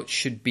keynote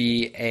should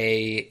be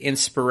a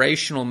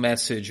inspirational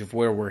message of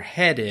where we're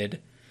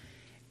headed,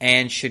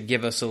 and should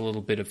give us a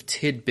little bit of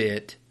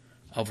tidbit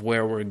of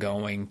where we're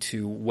going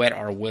to wet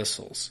our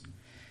whistles.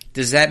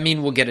 Does that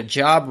mean we'll get a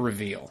job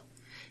reveal?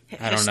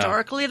 I don't know.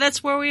 Historically,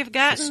 that's where we've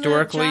gotten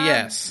Historically, the job.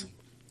 Yes.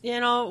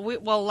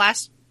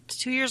 Last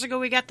 2 years ago,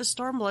 we got the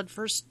Stormblood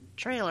first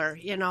trailer,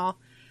 Mm-hmm.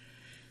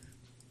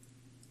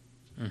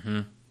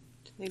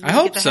 Maybe I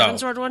hope the so.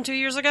 Heavensward one 2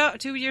 years ago,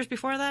 2 years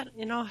before that,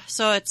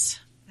 So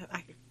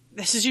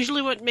this is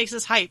usually what makes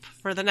us hype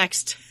for the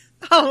next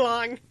how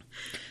long.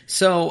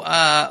 So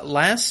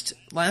last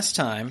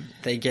time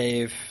they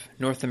gave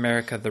North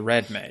America the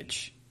Red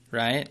Mage,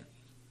 right?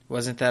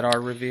 Wasn't that our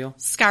reveal?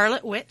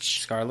 Scarlet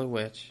Witch.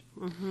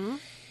 Mm-hmm.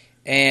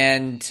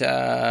 And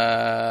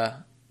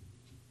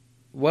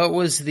what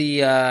was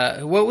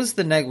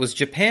the next? Was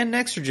Japan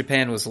next or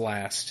Japan was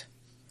last?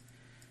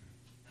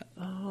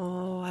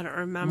 I don't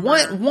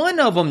remember. One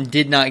of them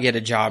did not get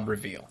a job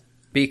reveal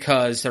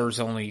because there was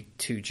only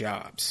 2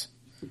 jobs.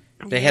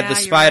 They had the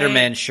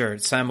Spider-Man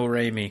shirt, Sam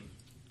Raimi.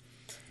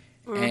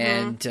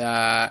 And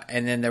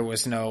then there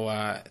was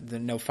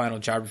no final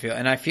job reveal.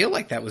 And I feel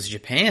like that was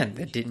Japan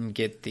that didn't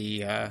get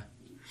the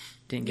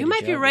You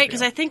might be right,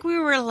 because I think we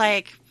were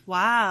like,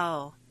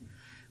 wow.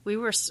 We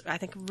were, I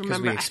think,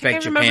 remember. We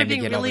expect Japan to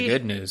get all the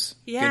good news.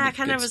 Yeah, I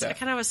kind of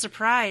was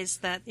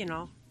surprised that,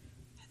 I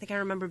think I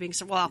remember being,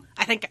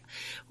 I think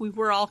we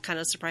were all kind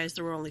of surprised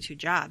there were only 2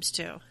 jobs,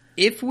 too.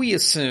 If we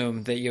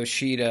assume that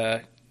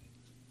Yoshida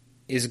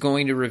is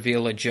going to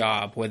reveal a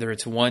job, whether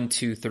it's 1,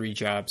 2, 3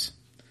 jobs,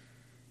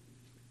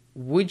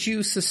 would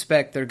you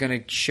suspect they're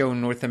going to show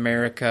North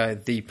America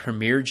the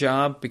premier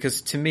job?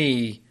 Because to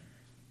me,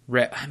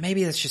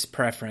 maybe that's just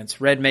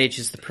preference. Red Mage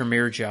is the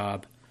premier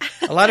job.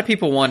 A lot of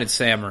people wanted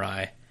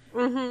Samurai,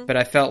 but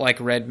I felt like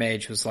Red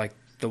Mage was like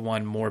the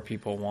one more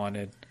people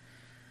wanted.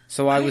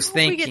 So I was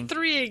thinking, we get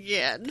 3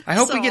 again. I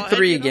hope we get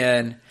 3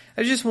 again.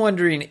 I was just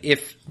wondering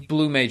if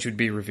Blue Mage would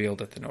be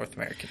revealed at the North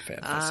American Fan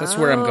Fest. That's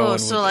where I'm going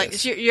with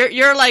this.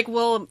 You're like,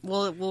 will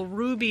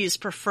Ruby's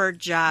preferred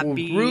job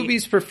be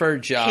Ruby's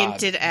preferred job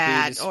hinted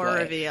at or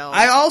revealed?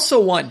 I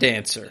also want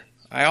Dancer.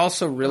 I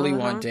also really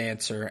want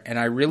Dancer, and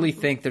I really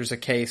think there's a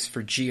case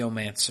for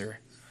Geomancer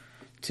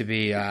to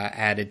be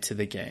added to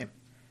the game.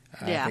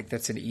 I think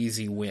that's an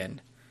easy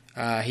win.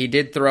 He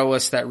did throw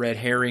us that red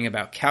herring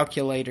about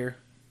Calculator.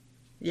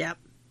 Yep.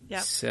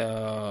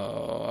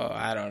 So,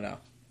 I don't know.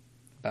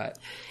 But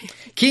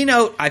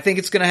Keynote, I think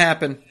it's going to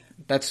happen.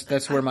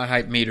 That's where my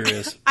hype meter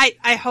is.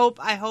 I hope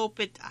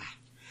it.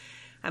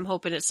 I'm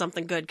hoping it's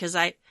something good because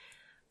I'm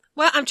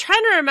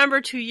trying to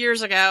remember 2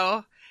 years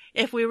ago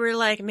if we were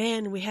like,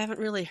 man, we haven't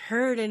really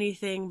heard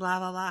anything, blah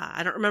blah blah.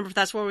 I don't remember if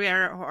that's where we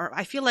are, or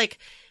I feel like,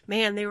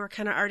 man, they were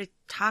kind of already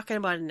talking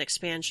about an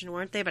expansion,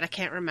 weren't they? But I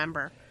can't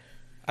remember.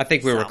 I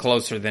think we were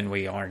closer than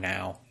we are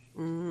now.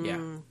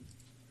 Yeah.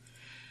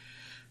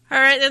 All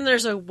right, then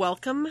there's a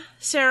welcome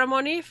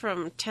ceremony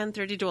from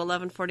 10:30 to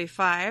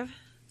 11:45.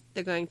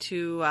 They're going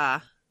to,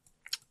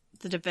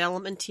 the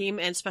development team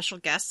and special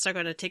guests are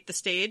going to take the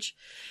stage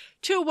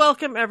to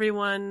welcome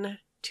everyone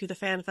to the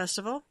fan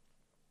festival.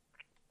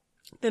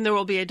 Then there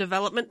will be a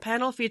development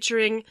panel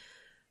featuring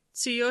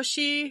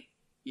Tsuyoshi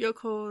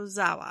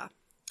Yokozawa.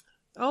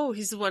 Oh,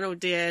 he's the one who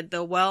did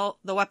the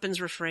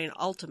Weapons Refrain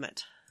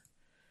Ultimate.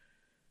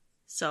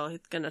 So he's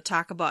going to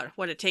talk about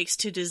what it takes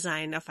to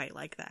design a fight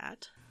like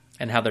that.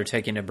 And how they're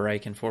taking a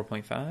break in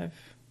 4.5?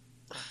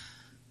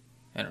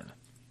 I don't know.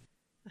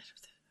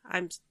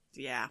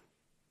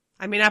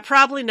 I mean, I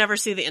probably never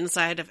see the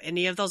inside of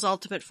any of those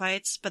Ultimate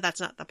fights, but that's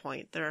not the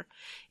point.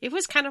 It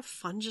was kind of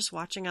fun just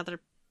watching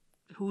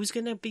who's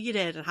going to beat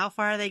it and how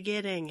far are they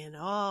getting and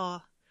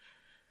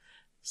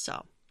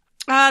So,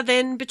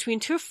 then between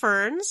 2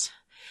 ferns,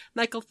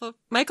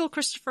 Michael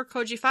Christopher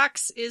Koji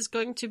Fox is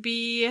going to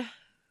be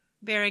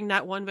bearing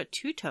not 1 but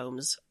 2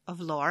 tomes of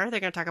lore. They're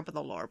going to talk about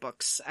the lore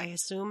books, I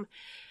assume.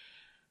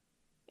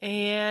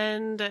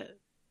 And they're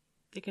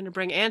going to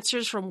bring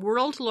answers from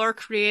world lore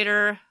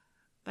creator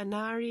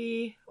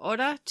Banari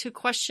Oda to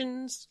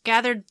questions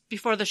gathered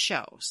before the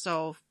show.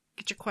 So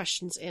get your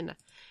questions in.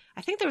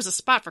 I think there was a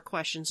spot for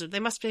questions. So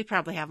they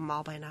probably have them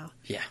all by now.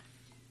 Yeah.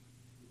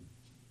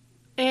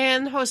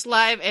 And host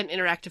live and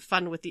interactive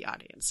fun with the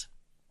audience.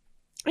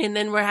 And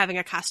then we're having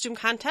a costume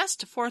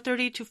contest,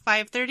 4:30 to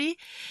 5:30.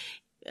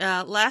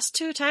 Last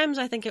 2 times,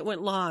 I think it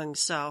went long,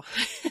 so.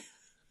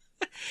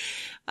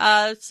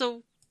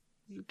 So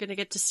you're going to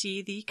get to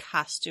see the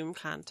costume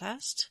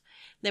contest.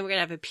 Then we're going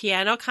to have a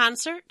piano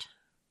concert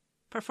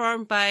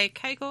performed by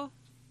Kaiko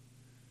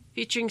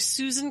featuring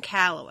Susan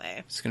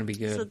Calloway. It's going to be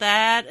good. So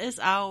that is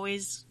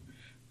always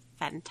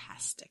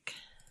fantastic.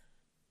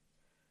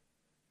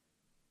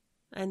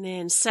 And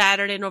then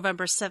Saturday,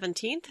 November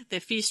 17th, the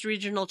Feast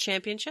Regional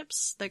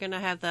Championships. They're going to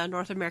have the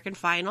North American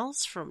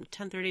Finals from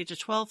 10:30 to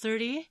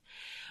 12:30.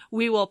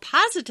 We will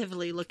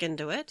positively look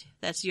into it.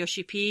 That's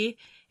Yoshi P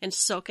and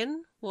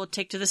Soken will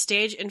take to the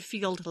stage and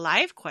field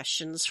live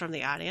questions from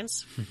the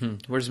audience.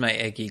 Where's my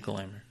eggy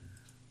glamour?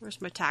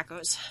 Where's my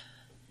tacos?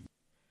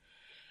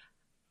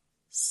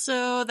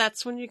 So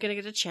that's when you're going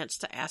to get a chance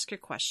to ask your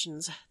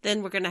questions.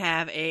 Then we're going to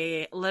have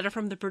a letter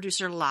from the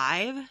producer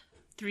live,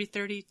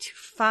 3:30 to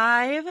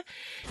 5.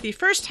 The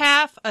first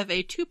half of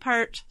a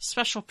 2-part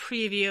special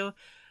preview.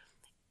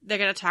 They're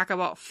going to talk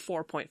about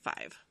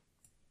 4.5.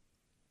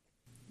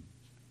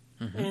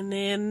 And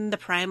then the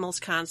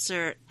Primals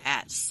concert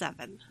at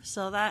 7.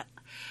 So that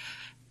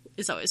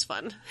is always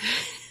fun.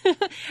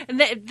 And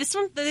this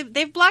one,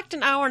 they've blocked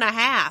an hour and a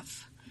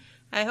half.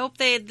 I hope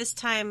they this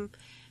time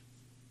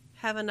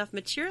have enough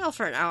material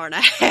for an hour and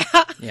a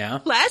half.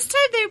 Yeah. Last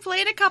time they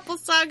played a couple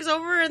songs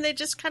over and they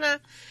just kind of,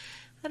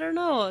 I don't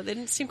know, they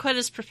didn't seem quite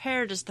as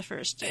prepared as the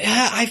first.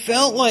 Yeah, I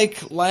felt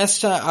like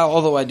last time,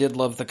 although I did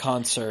love the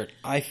concert,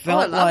 I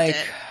felt like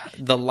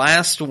the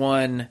last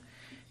one,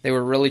 they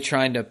were really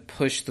trying to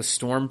push the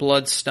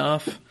Stormblood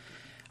stuff.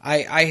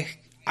 I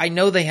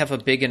know they have a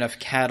big enough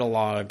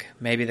catalog.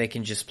 Maybe they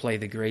can just play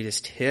the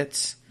greatest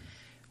hits.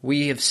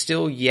 We have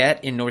still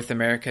yet in North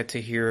America to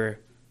hear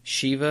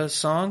Shiva's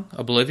song,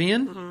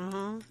 Oblivion.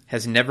 Mm-hmm.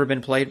 Has never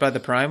been played by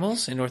the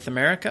Primals in North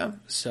America,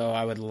 so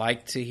I would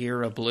like to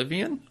hear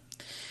Oblivion.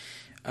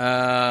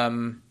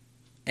 And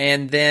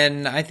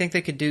then I think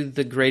they could do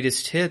the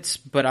greatest hits,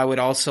 but I would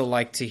also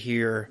like to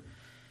hear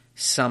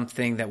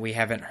something that we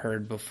haven't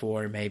heard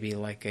before, maybe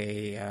like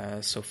a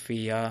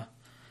Sophia,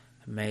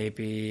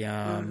 maybe...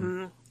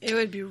 It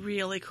would be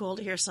really cool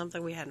to hear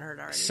something we hadn't heard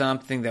already.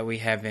 Something that we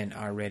haven't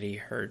already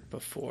heard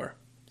before.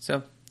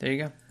 So, there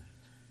you go.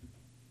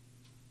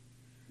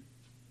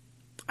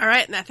 All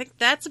right, and I think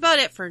that's about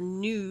it for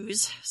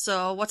news.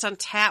 So, what's on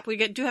tap? We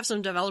do have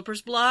some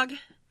developers blog.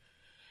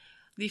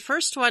 The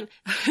first one,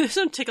 this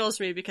one tickles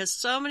me because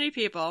so many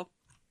people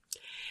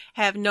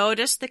have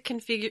noticed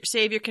the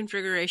save your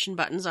configuration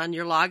buttons on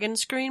your login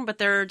screen, but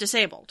they're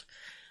disabled.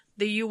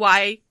 The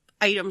UI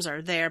items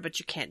are there, but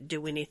you can't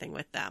do anything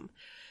with them.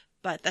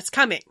 But that's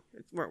coming.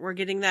 We're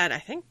getting that, I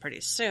think,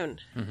 pretty soon.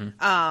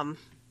 Mm-hmm.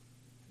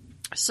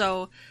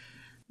 So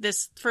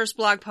this first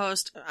blog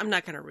post, I'm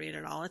not going to read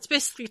it all. It's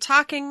basically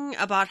talking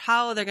about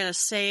how they're going to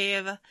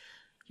save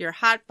your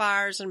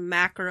hotbars and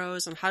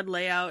macros and HUD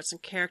layouts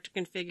and character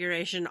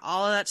configuration,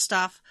 all of that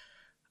stuff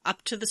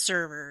up to the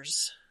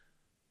servers.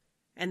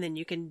 And then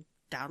you can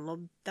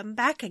download them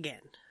back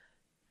again.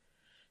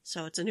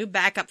 So it's a new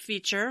backup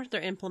feature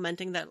they're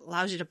implementing that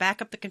allows you to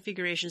back up the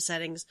configuration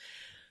settings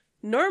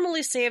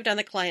normally saved on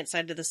the client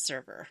side of the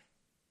server.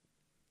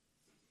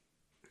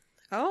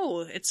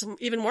 Oh, it's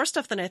even more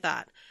stuff than I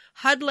thought.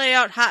 HUD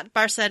layout,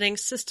 hotbar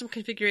settings, system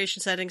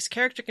configuration settings,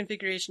 character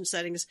configuration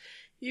settings,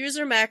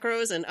 user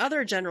macros, and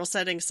other general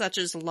settings such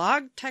as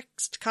log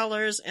text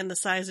colors and the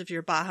size of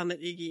your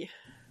Bahamut Iggy.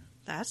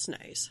 That's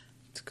nice.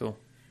 It's cool.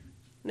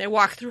 And they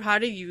walk through how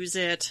to use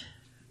it.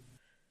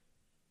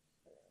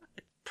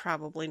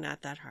 Probably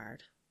not that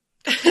hard.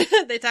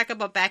 They talk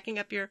about backing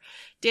up your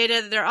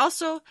data. They're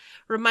also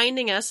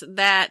reminding us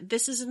that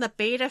this is in the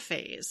beta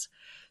phase.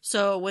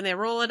 So when they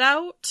roll it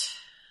out,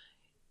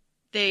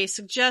 they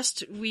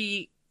suggest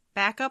we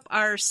back up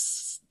our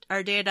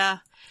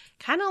data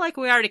kind of like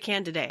we already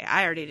can today.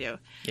 I already do.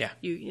 Yeah.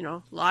 You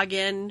know, log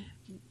in,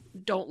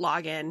 don't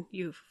log in.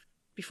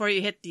 Before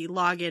you hit the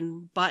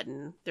login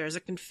button, there's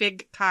a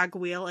config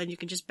cogwheel and you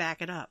can just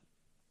back it up.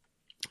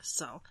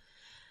 So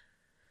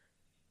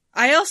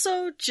I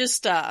also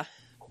just, I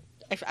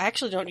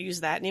actually don't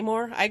use that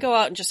anymore. I go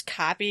out and just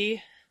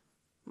copy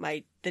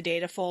the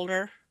data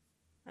folder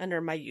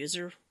under my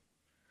user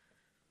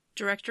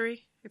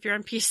directory if you're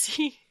on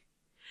PC.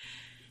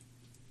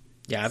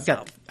 Yeah,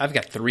 I've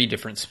got 3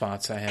 different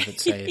spots I have it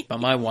saved, but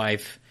my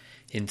wife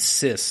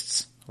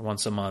insists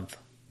once a month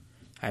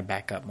I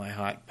back up my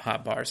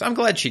hot bars. I'm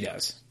glad she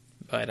does.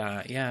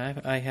 But yeah,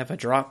 I have a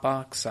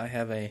Dropbox, I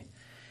have a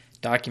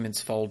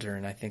documents folder,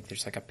 and I think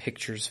there's like a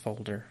pictures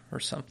folder or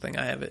something.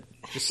 I have it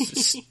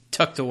just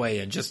tucked away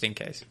in just in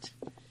case.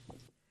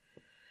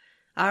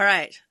 All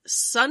right.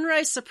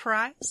 Sunrise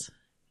Surprise.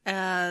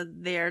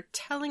 They're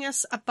telling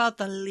us about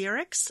the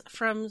lyrics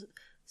from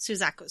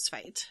Suzaku's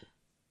fight.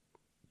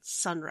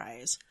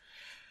 Sunrise.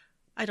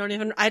 I don't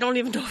even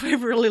know if I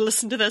really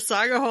listened to this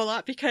song a whole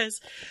lot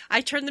because I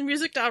turn the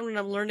music down when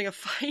I'm learning a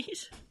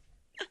fight.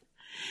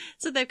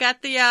 So they've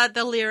got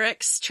the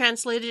lyrics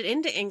translated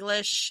into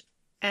English,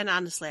 and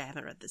honestly, I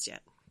haven't read this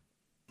yet.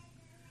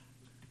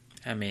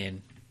 I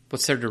mean,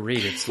 what's there to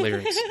read? It's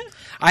lyrics.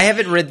 I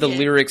haven't read the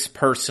lyrics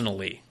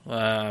personally,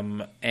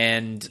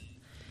 and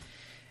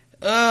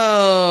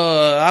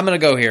I'm gonna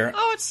go here.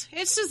 Oh, it's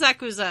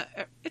Suzaku's.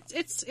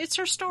 It's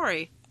her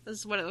story. This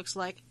is what it looks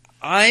like.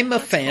 I'm a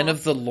fan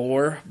of the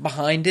lore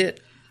behind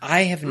it.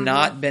 I have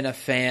not been a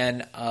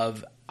fan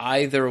of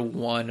either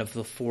one of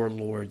the Four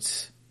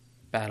Lords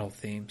battle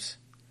themes.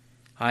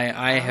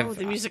 I have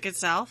the music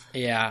itself.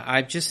 Yeah,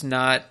 I'm just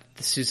not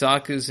the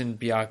Suzaku's and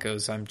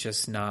Byaku's. I'm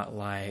just not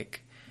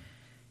like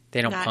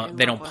they don't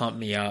pump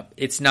me up.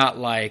 It's not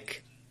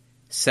like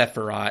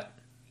Sephiroth,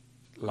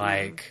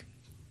 like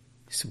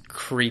some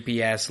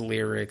creepy ass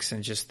lyrics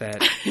and just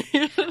that.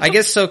 I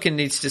guess Soken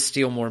needs to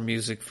steal more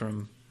music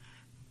from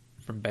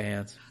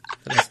bands.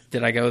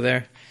 Did I go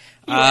there?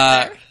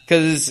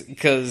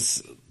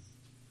 Because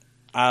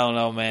I don't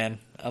know, man.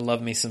 I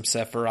love me some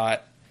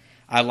Sephiroth.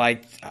 I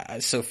like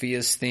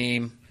Sophia's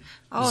theme.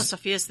 Oh,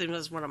 Sophia's theme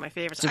was one of my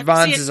favorites.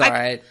 Zvan's is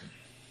alright.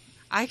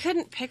 I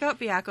couldn't pick up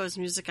Byaku's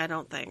music, I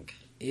don't think.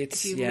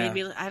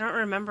 I don't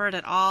remember it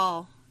at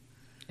all.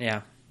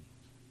 Yeah.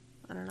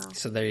 I don't know.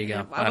 So there you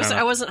go.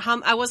 I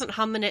wasn't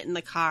humming it in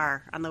the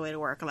car on the way to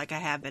work like I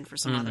have been for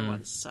some other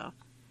ones, so.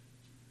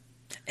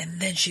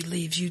 And then she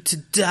leaves you to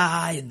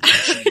die, and then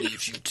she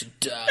leaves you to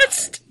die.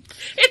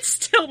 It's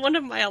still one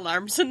of my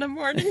alarms in the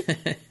morning.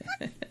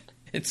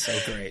 It's so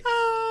great.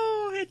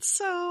 Oh,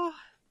 it's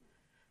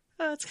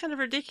kind of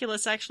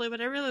ridiculous actually, but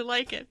I really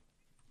like it.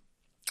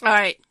 All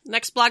right,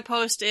 next blog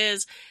post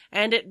is,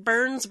 and it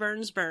burns.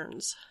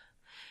 Patch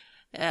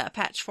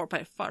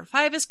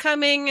 4.45 is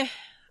coming,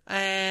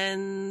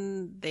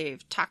 and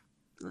they've talked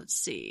Let's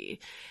see.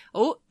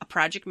 Oh, a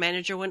project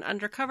manager went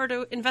undercover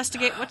to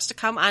investigate what's to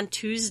come on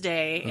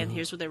Tuesday, and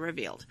here's what they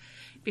revealed.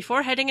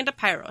 Before heading into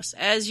Pyros,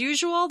 as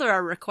usual, there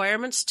are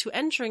requirements to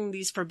entering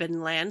these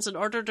forbidden lands. In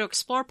order to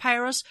explore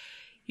Pyros,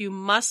 you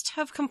must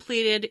have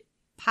completed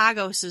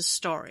Pagos'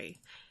 story,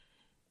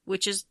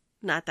 which is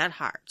not that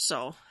hard.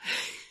 So,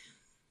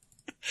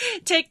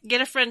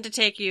 get a friend to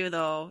take you,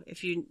 though,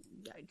 if you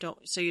don't,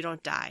 so you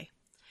don't die.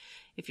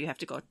 If you have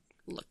to go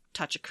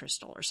touch a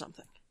crystal or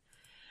something.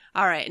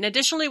 All right, and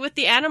additionally with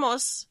the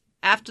Animos,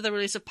 after the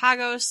release of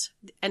Pagos,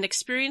 an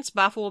experience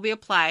buff will be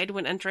applied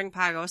when entering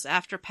Pagos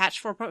after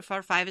patch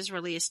 4.45 is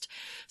released.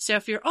 So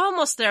if you're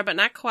almost there but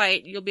not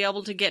quite, you'll be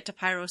able to get to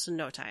Pyros in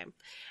no time.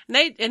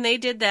 And they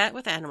did that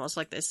with Animals,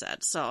 like they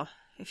said. So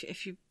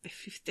if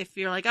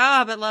you're like,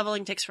 but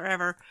leveling takes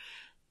forever,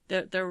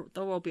 there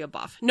will be a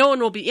buff. No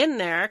one will be in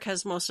there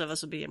because most of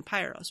us will be in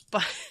Pyros.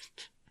 But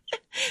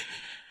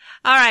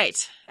all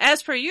right,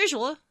 as per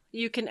usual,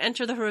 you can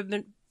enter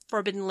the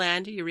Forbidden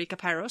Land, Eureka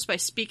Pyros, by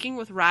speaking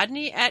with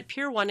Rodney at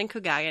Pier 1 in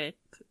Kugage.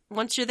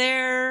 Once you're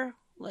there,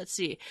 let's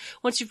see.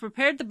 Once you've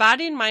prepared the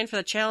body and mind for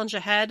the challenge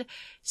ahead,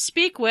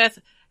 speak with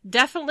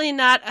definitely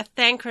not a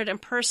Thancred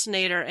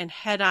impersonator and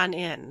head on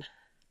in.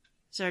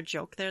 Is there a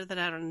joke there that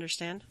I don't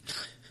understand?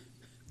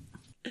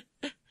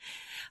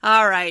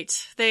 All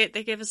right. They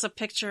give us a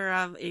picture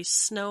of a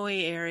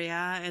snowy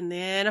area and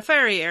then a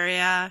fiery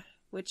area,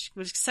 which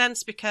makes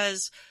sense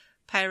because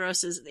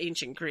Pyros is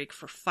ancient Greek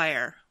for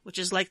fire, which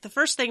is like the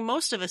first thing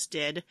most of us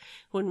did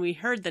when we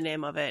heard the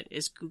name of it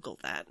is Google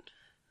that.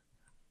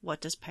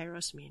 What does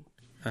Pyros mean?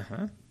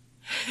 Uh-huh.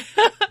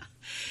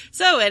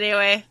 So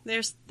anyway,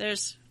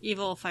 there's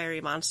evil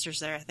fiery monsters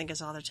there, I think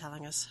is all they're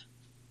telling us.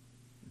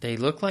 They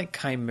look like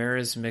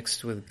chimeras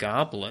mixed with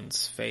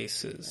goblins'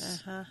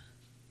 faces. Uh-huh.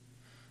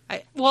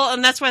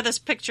 And that's why this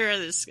picture,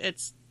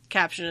 its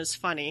caption is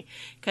funny,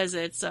 because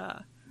it's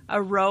a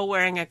row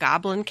wearing a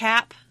goblin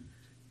cap.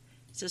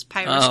 It says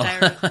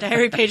Pyros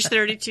Diary, page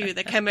 32.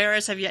 The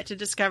chimeras have yet to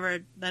discover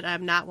that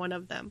I'm not one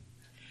of them.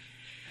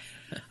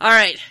 All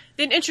right.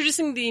 Then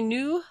introducing the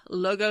new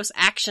Logos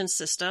action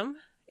system.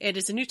 It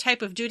is a new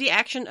type of duty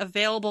action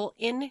available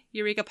in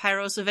Eureka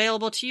Pyros,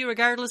 available to you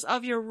regardless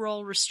of your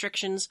role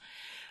restrictions.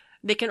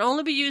 They can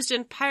only be used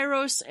in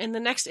Pyros in the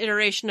next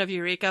iteration of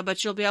Eureka,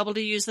 but you'll be able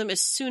to use them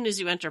as soon as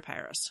you enter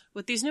Pyros.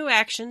 With these new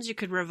actions, you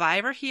could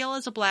revive or heal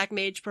as a black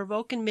mage,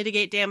 provoke and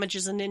mitigate damage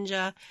as a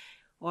ninja,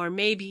 or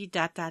maybe ...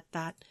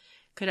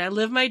 Could I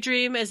live my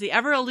dream as the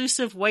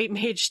ever-elusive white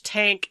mage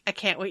tank? I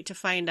can't wait to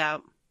find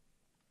out.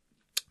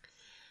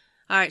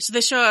 Alright, so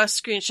they show a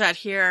screenshot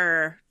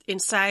here. In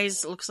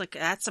size, it looks like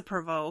that's a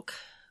provoke.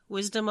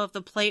 Wisdom of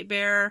the plate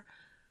bearer.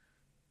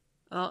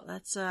 Oh,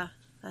 that's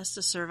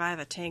to survive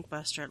a tank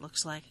buster, it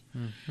looks like.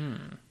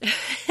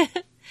 Mm-hmm.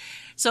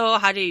 So,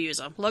 how do you use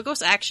them?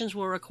 Logos actions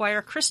will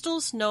require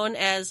crystals known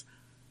as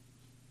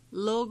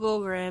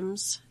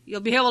logograms.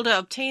 You'll be able to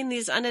obtain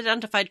these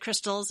unidentified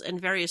crystals in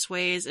various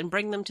ways and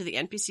bring them to the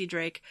NPC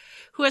Drake,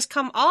 who has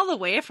come all the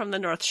way from the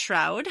North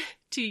Shroud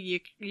to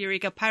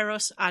Eureka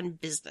Pyros on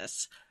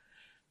business.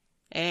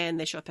 And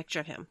they show a picture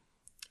of him.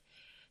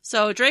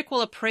 So Drake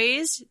will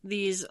appraise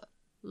these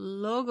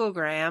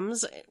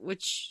logograms,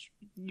 which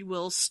you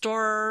will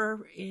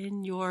store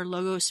in your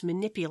Logos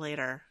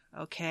manipulator.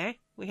 Okay?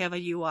 We have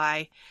a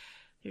UI.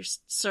 There's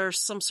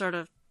some sort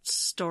of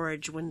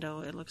storage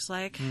window, it looks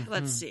like. Mm-hmm.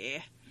 Let's see.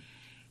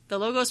 The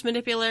Logos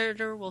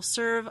manipulator will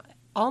serve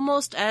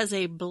almost as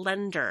a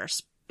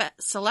blender.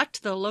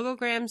 Select the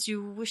logograms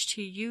you wish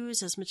to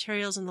use as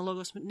materials in the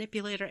Logos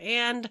manipulator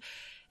and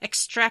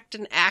extract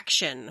an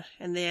action.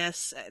 And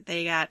this,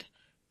 they got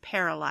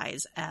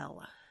Paralyze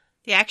L.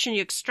 The action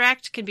you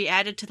extract can be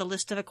added to the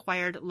list of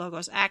acquired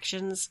Logos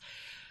actions.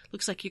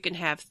 Looks like you can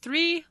have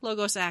 3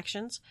 Logos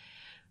actions.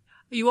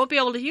 You won't be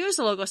able to use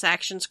the Logos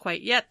actions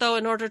quite yet, though.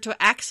 In order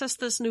to access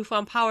this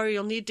newfound power,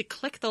 you'll need to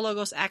click the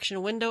Logos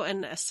action window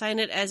and assign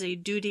it as a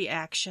duty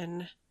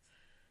action.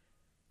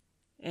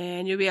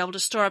 And you'll be able to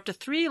store up to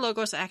 3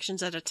 Logos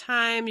actions at a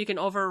time. You can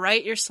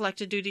overwrite your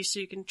selected duty so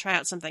you can try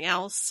out something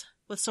else.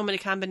 With so many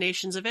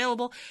combinations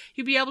available,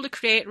 you'll be able to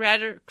create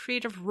rather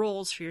creative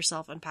roles for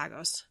yourself in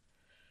Pagos.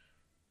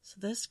 So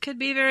this could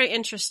be very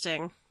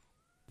interesting.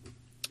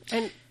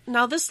 And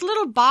now this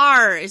little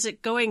bar, is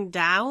it going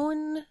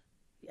down?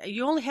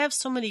 You only have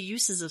so many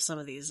uses of some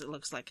of these, it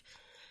looks like.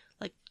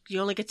 Like, you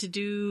only get to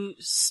do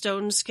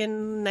stone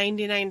skin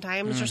 99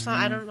 times or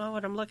something. I don't know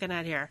what I'm looking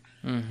at here.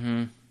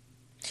 Mm-hmm.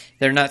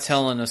 They're not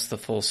telling us the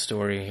full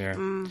story here.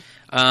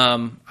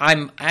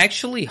 I'm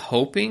actually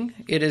hoping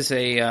it is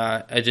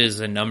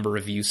a number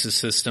of uses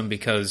system,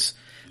 because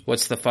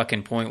what's the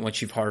fucking point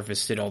once you've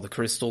harvested all the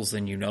crystals,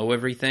 then you know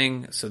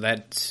everything. So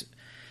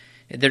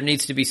there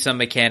needs to be some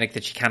mechanic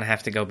that you kind of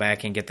have to go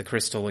back and get the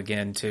crystal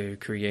again to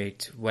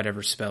create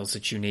whatever spells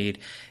that you need.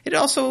 It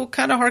also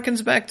kind of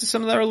harkens back to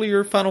some of the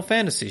earlier Final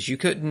Fantasies. You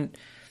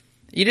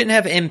didn't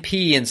have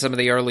MP in some of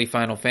the early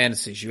Final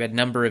Fantasies. You had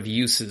number of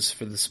uses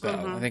for the spell.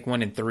 Mm-hmm. I think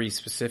 1 in 3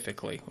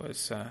 specifically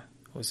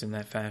was in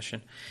that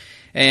fashion.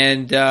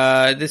 And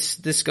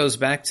this goes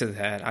back to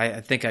that.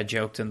 I think I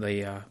joked in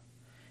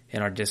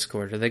our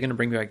Discord. Are they going to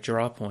bring back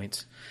draw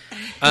points?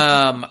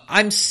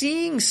 I'm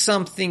seeing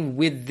something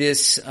with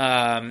this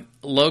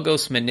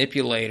Logos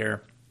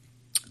manipulator.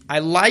 I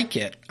like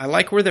it. I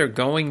like where they're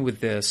going with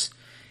this.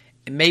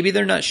 Maybe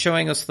they're not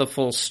showing us the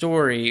full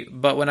story,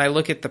 but when I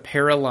look at the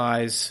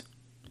Paralyze...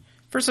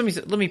 First,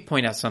 let me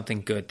point out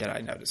something good that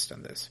I noticed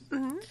on this.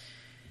 Mm-hmm.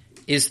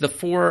 Is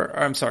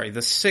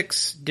the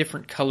 6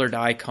 different colored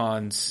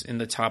icons in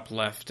the top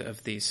left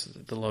of the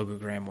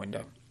logogram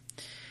window.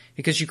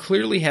 Because you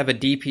clearly have a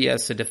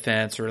DPS, a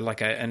defense, or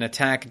like an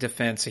attack,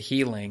 defense, a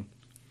healing,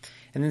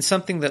 and then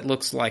something that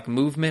looks like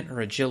movement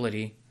or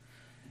agility,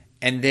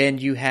 and then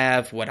you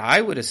have what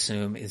I would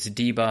assume is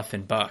debuff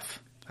and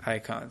buff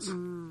icons.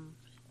 Mm.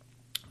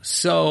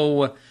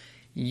 So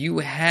you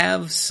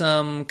have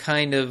some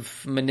kind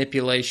of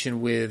manipulation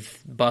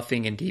with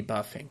buffing and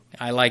debuffing.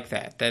 I like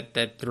that.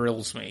 That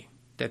thrills me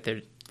that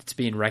it's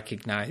being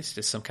recognized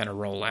as some kind of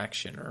role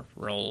action or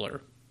role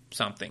or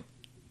something.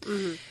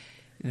 Mm-hmm.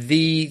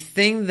 The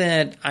thing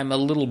that I'm a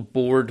little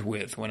bored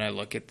with when I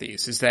look at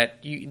these is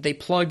that they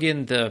plug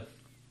in the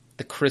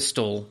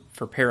crystal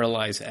for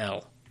Paralyze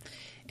L,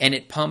 and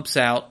it pumps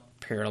out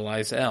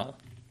Paralyze L.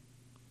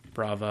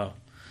 Bravo.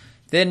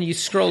 Then you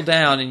scroll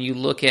down and you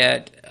look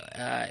at,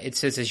 it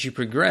says as you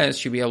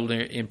progress, you'll be able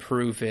to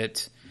improve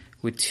it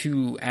with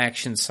 2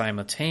 actions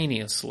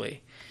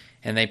simultaneously.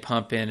 And they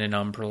pump in an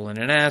Umbral and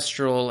an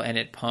Astral, and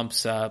it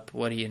pumps up,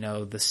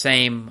 the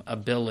same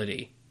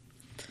ability.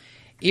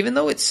 Even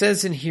though it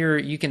says in here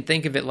you can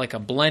think of it like a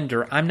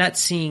blender, I'm not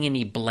seeing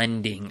any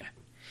blending.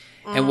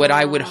 And what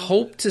I would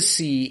hope to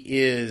see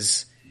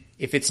is,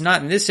 if it's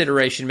not in this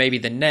iteration, maybe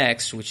the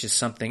next, which is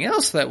something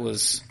else that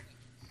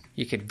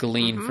you could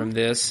glean from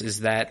this,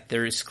 is that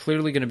there is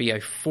clearly going to be a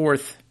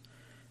 4th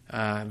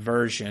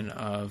version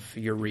of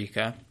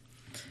Eureka.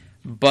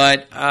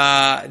 But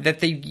that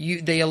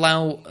they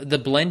allow the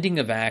blending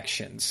of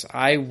actions.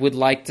 I would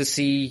like to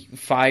see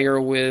fire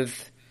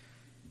with,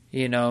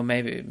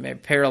 maybe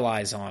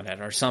Paralyze on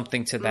it or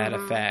something to that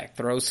effect.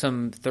 Throw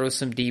some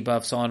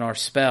debuffs on our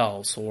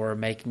spells, or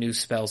make new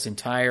spells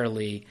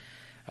entirely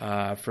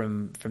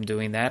from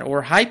doing that,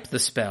 or hype the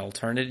spell,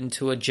 turn it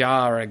into a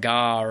Ja or a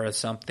Ga or a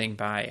something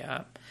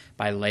by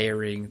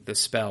layering the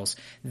spells.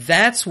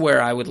 That's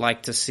where I would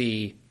like to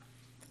see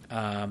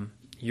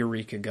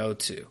Eureka go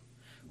to,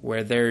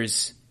 where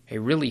there's a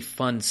really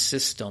fun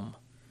system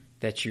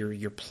that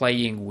you're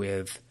playing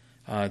with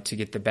to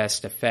get the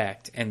best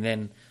effect, and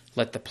then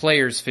let the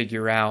players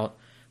figure out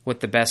what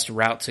the best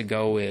route to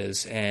go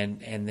is,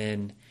 and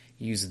then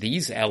use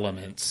these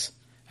elements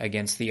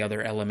against the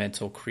other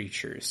elemental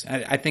creatures.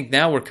 I think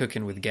now we're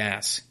cooking with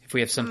gas, if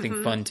we have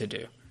something fun to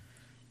do.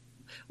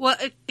 Well,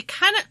 it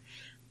kind of...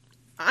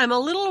 I'm a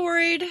little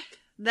worried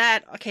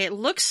that, it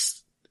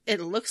looks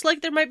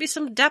like there might be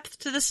some depth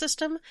to the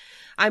system.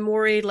 I'm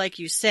worried, like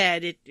you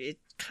said,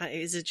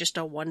 is it just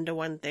a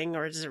one-to-one thing,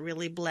 or does it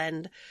really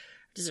blend?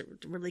 Does it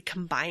really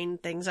combine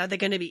things? Are they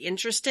going to be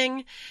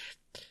interesting?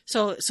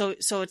 So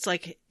it's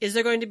like, is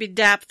there going to be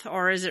depth,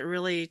 or is it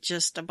really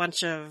just a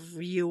bunch of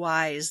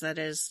UIs that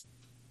is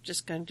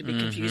just going to be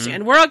confusing?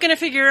 And we're all going to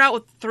figure out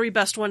what the 3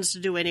 best ones to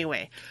do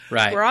anyway.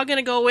 Right. We're all going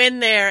to go in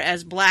there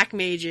as black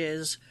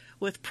mages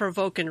with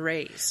Provoke and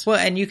Raise. Well,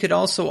 and you could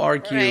also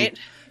argue... Right?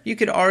 You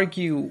could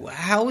argue,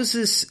 how does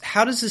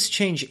this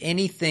change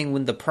anything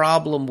when the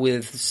problem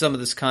with some of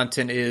this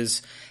content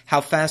is how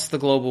fast the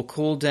global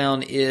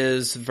cooldown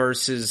is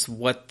versus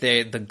what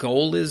the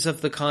goal is of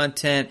the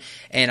content,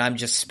 and I'm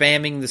just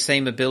spamming the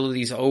same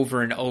abilities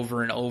over and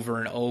over and over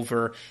and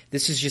over.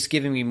 This is just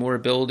giving me more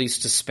abilities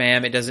to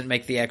spam. It doesn't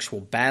make the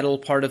actual battle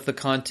part of the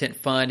content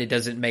fun. It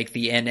doesn't make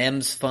the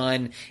NMs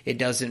fun. It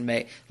doesn't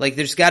make,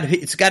 it's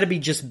got to be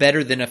just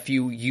better than a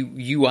few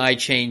UI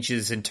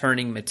changes and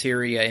turning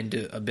materia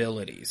into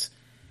abilities.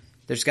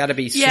 There's got to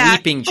be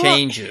sweeping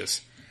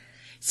changes.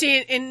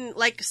 See,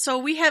 so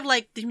we have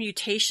the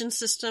mutation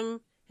system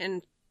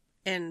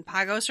in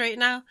Pagos right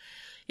now.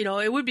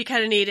 It would be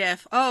kind of neat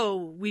if,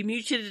 we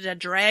mutated a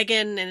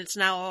dragon and it's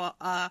now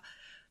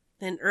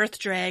an earth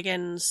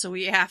dragon, so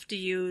we have to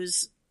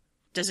use,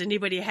 does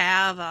anybody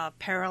have a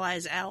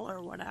Paralyze L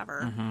or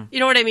whatever? Mm-hmm. You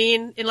know what I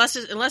mean?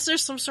 Unless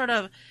there's some sort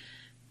of,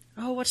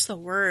 what's the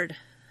word?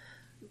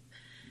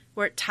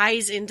 Where it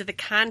ties into the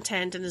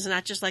content and is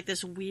not just like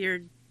this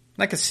weird...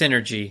 Like a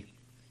synergy.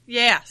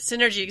 Yeah,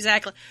 synergy,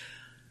 exactly.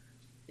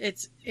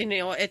 It's,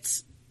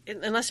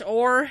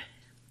 or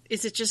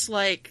is it just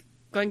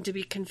going to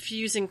be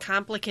confusing,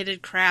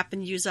 complicated crap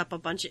and use up a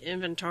bunch of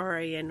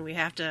inventory and we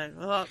have to,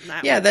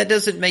 that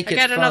doesn't make it fun.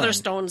 I got another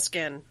stone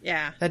skin.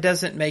 Yeah. That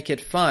doesn't make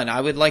it fun. I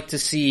would like to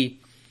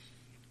see,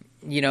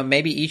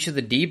 maybe each of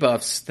the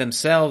debuffs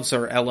themselves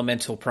are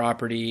elemental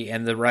property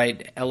and the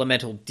right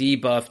elemental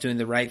debuff doing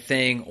the right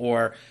thing,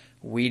 or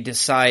we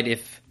decide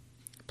if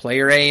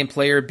player A and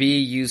player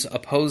B use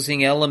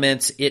opposing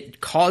elements, it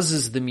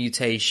causes the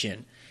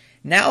mutation.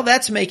 Now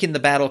that's making the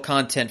battle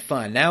content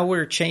fun. Now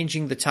we're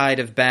changing the tide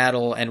of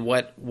battle and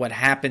what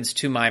happens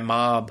to my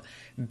mob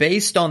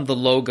based on the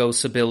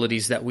Logos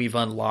abilities that we've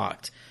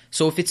unlocked.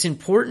 So if it's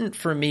important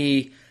for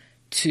me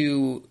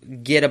to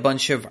get a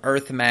bunch of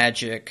earth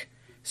magic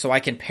so I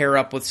can pair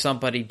up with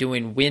somebody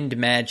doing wind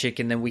magic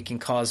and then we can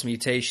cause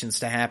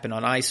mutations to happen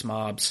on ice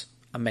mobs,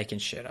 I'm making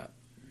shit up.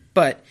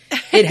 But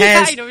it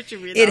has I know what you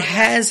mean, it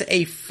has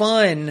a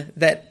fun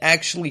that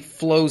actually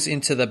flows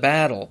into the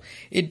battle.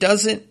 It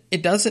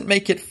doesn't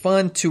make it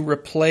fun to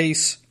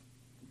replace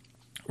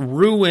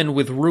Ruin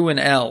with Ruin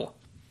L,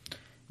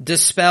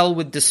 Dispel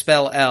with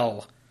Dispel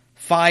L,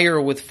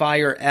 Fire with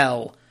Fire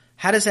L.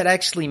 How does that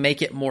actually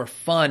make it more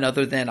fun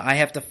other than I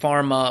have to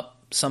farm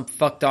up some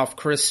fucked off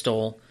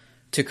crystal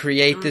to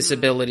create this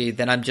ability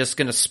that I'm just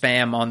going to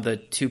spam on the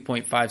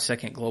 2.5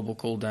 second global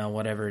cooldown,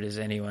 whatever it is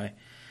anyway.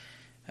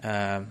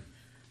 Yeah.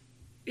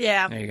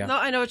 There you go. No,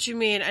 I know what you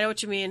mean.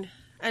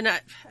 And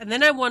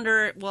then I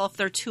wonder, well, if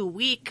they're too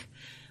weak,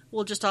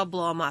 we'll just all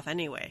blow them off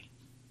anyway.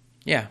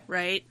 Yeah.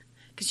 Right?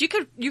 Because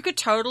you could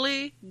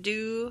totally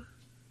do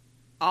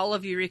all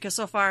of Eureka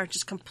so far,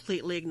 just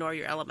completely ignore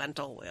your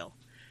elemental wheel.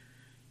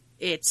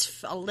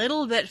 It's a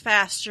little bit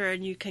faster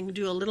and you can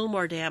do a little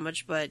more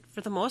damage, but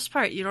for the most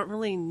part, you don't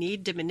really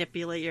need to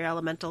manipulate your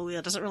elemental wheel.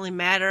 It doesn't really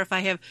matter if I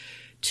have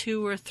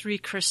 2 or 3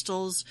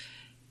 crystals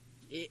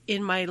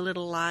in my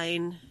little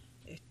line.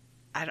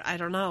 I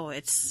don't know.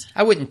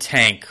 I wouldn't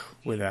tank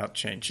without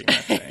changing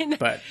that thing,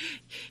 but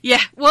yeah.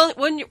 Well,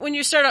 when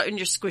you start out and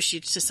you're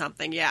squishy to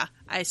something, yeah,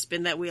 I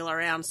spin that wheel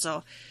around.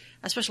 So,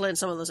 especially in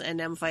some of those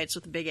NM fights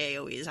with the big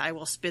AOE's, I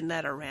will spin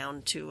that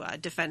around to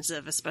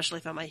defensive, especially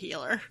if I'm a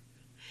healer.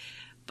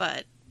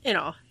 But it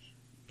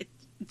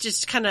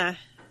just kind of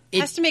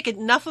has to make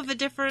enough of a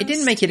difference. It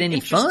didn't make it any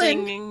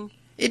fun.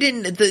 It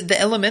didn't. The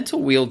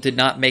elemental wheel did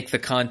not make the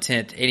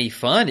content any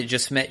fun. It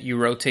just meant you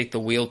rotate the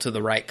wheel to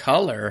the right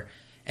color,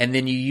 and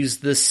then you use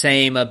the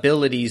same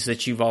abilities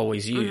that you've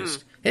always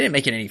used. It didn't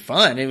make it any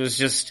fun. It was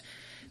just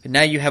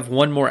now you have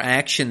one more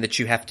action that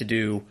you have to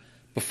do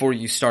before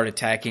you start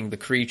attacking the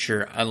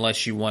creature,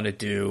 unless you want to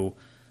do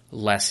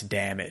less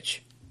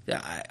damage.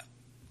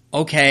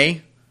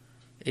 Okay.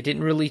 It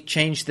didn't really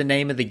change the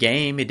name of the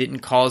game. It didn't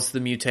cause the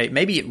mutate.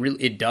 Maybe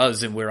it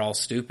does, and we're all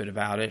stupid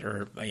about it,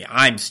 or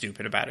I'm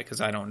stupid about it because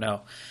I don't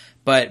know.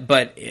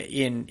 But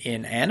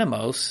in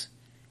Animos,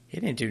 it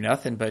didn't do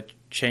nothing but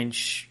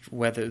change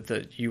whether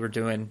you were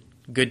doing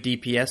good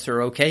DPS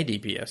or okay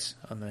DPS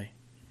on the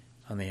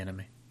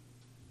enemy.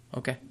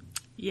 Okay.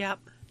 Yep.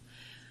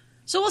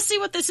 So we'll see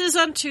what this is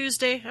on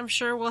Tuesday. I'm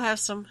sure we'll have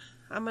some.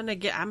 I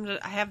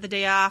have the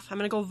day off. I'm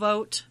gonna go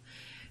vote,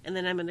 and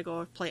then I'm gonna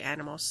go play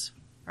Animos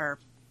or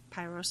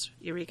Pyros,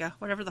 Eureka,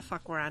 whatever the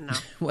fuck we're on now.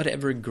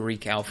 Whatever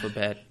Greek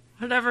alphabet.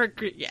 Whatever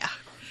Greek, yeah.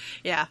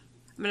 Yeah.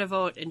 I'm going to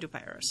vote and do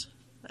Pyros.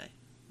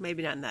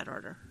 Maybe not in that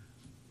order.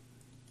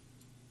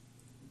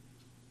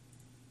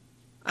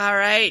 All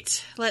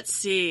right. Let's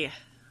see.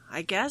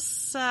 I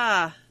guess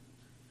we're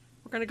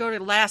going to go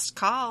to last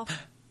call.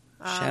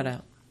 Shout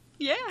out.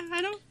 Yeah,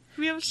 I know.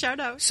 We have a shout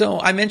out. So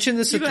I mentioned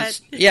this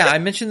I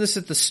mentioned this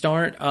at the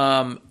start.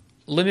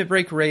 Limit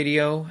Break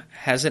Radio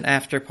has an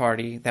after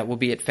party that will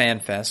be at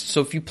FanFest.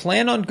 So if you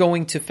plan on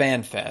going to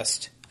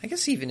FanFest, I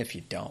guess even if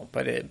you don't,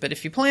 but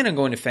if you plan on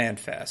going to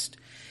FanFest,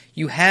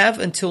 you have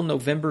until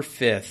November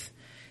 5th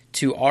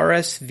to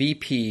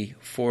RSVP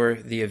for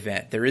the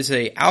event. There is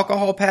a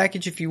alcohol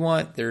package if you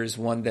want. There is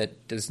one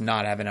that does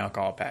not have an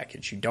alcohol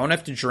package. You don't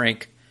have to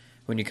drink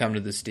when you come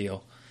to this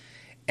deal.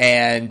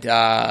 And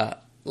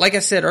like I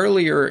said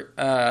earlier,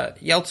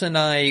 Yelta and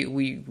I,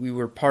 we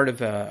were part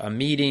of a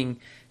meeting.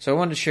 So I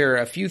wanted to share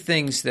a few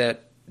things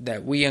that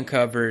we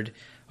uncovered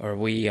or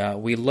we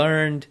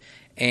learned,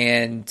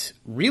 and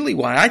really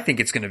why I think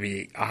it's going to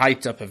be a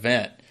hyped up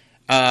event.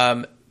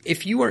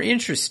 If you are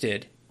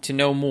interested to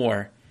know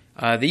more,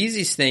 the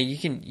easiest thing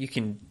you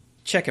can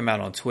check them out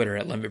on Twitter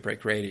at Limit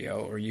Break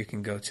Radio, or you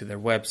can go to their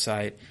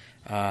website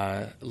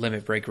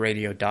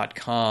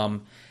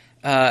limitbreakradio.com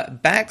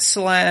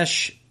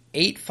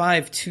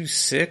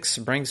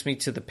 /8526 brings me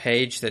to the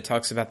page that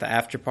talks about the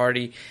after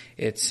party.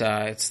 It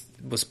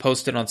was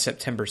posted on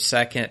September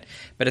 2nd,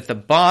 but at the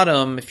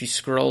bottom, if you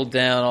scroll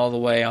down all the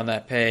way on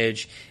that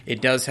page,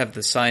 it does have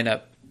the sign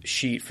up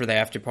sheet for the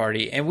after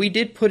party, and we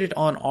did put it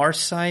on our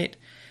site,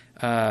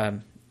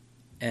 and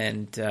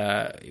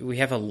we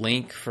have a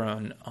link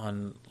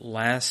on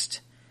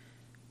last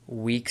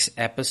week's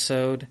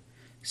episode.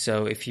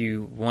 So if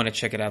you want to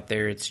check it out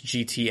there, it's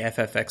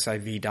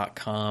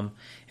gtffxiv.com,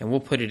 and we'll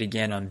put it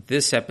again on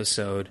this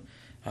episode.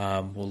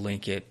 We'll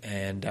link it,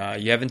 and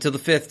you have until the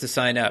 5th to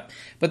sign up.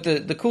 But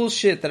the cool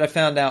shit that I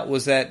found out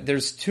was that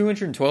there's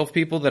 212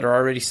 people that are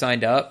already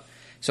signed up,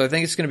 so I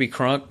think it's going to be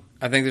crunk.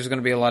 I think there's going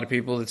to be a lot of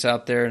people that's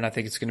out there, and I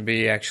think it's going to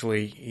be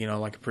actually,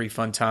 like a pretty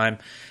fun time.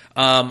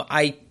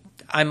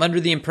 I'm under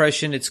the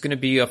impression it's going to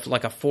be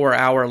like a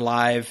 4-hour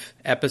live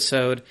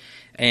episode.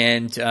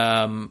 And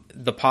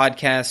the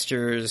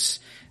podcasters,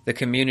 the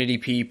community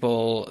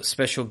people,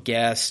 special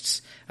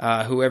guests,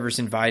 whoever's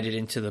invited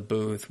into the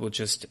booth will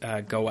just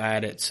go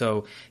at it.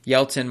 So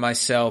Yelta and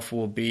myself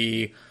will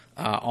be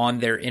on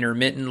there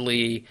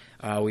intermittently.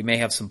 We may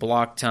have some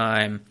block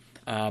time.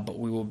 but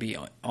we will be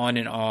on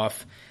and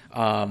off.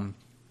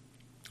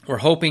 We're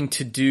hoping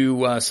to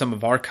do some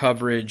of our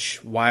coverage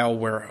while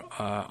we're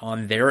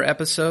on their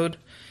episode.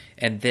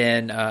 And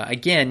then,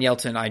 again,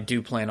 Yelta and I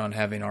do plan on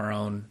having our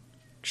own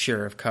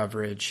share of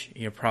coverage,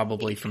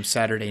 probably from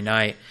Saturday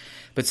night.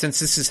 But since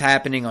this is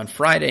happening on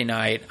Friday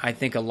night, I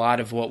think a lot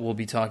of what we'll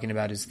be talking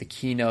about is the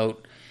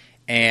keynote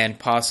and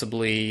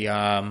possibly,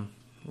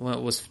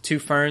 was Two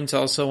Ferns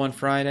also on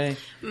Friday?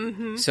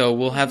 Mm-hmm. So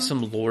we'll have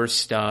some lore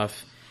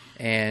stuff.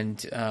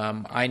 And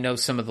I know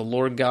some of the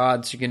lore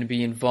gods are going to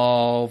be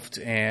involved,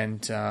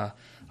 and a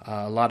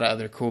lot of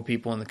other cool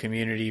people in the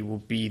community will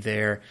be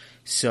there.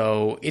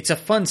 So it's a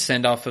fun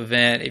send-off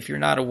event. If you're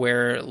not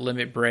aware,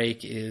 Limit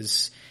Break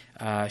is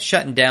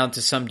shutting down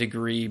to some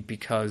degree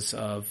because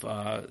of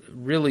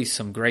really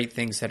some great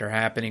things that are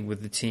happening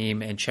with the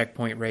team and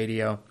Checkpoint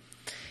Radio.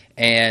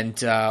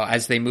 And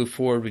as they move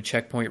forward with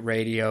Checkpoint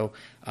Radio,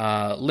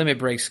 Limit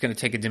Break's going to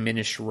take a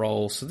diminished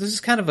role. So this is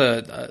kind of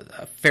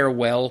a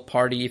farewell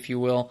party, if you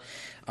will.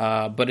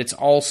 But it's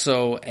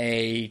also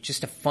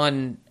just a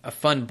fun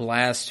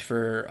blast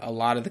for a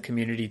lot of the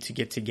community to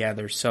get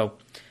together. So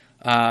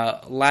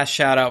last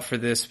shout out for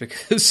this,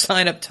 because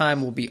sign up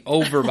time will be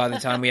over by the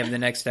time we have the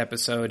next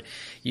episode.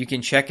 You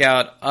can check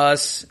out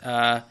us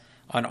on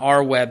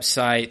our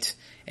website,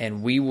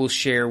 and we will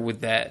share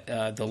with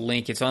that the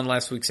link. It's on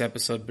last week's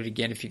episode, but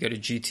again, if you go to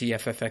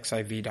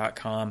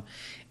gtffxiv.com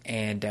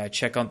and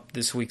check on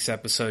this week's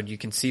episode, you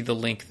can see the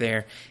link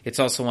there. It's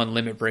also on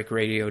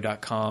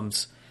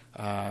limitbreakradio.com's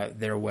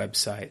their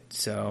website.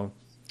 So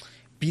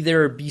be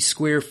there or be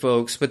square,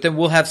 folks. But then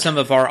we'll have some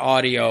of our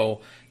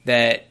audio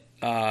that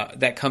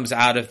comes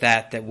out of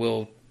that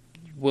we'll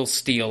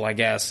steal, I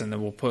guess, and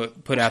then we'll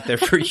put out there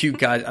for you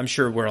guys. I'm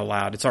sure we're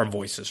allowed. It's our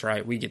voices,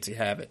 right? We get to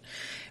have it.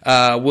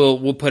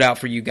 We'll put out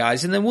for you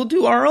guys, and then we'll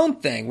do our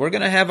own thing. We're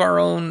going to have our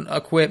own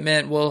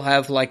equipment. We'll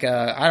have like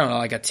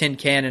a tin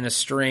can and a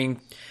string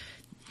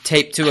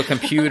taped to a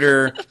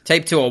computer,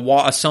 taped to a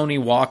Sony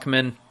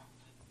Walkman,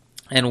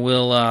 and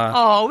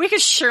we'll we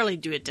could surely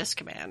do a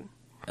Discman.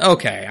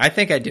 Okay, I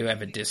think I do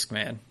have a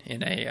Discman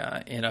in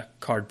a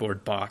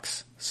cardboard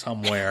box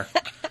somewhere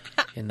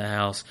in the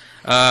house,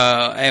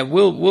 and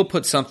we'll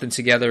put something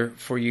together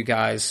for you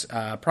guys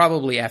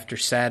probably after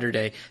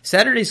Saturday.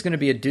 Saturday's going to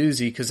be a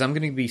doozy because I'm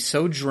going to be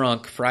so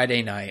drunk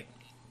Friday night,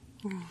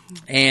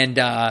 and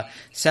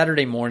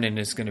Saturday morning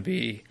is going to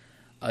be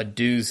a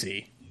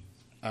doozy.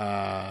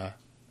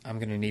 I'm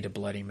going to need a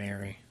Bloody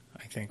Mary,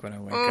 I think, when I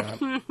wake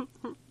up.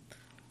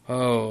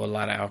 Oh, a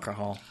lot of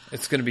alcohol.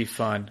 It's going to be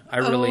fun. I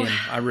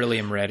really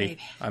am ready.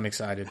 Baby. I'm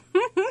excited.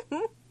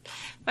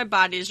 My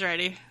body's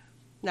ready.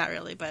 Not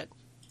really, but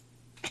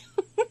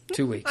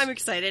 2 weeks. I'm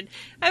excited.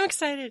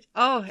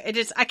 Oh, it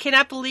is. I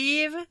cannot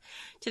believe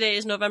today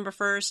is November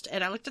 1st,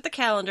 and I looked at the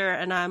calendar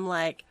and I'm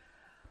like,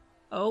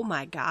 oh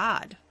my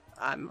God.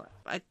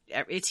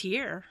 It's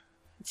here.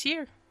 It's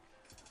here,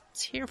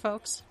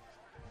 folks.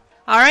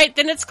 All right,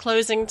 then it's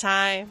closing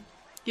time.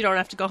 You don't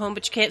have to go home,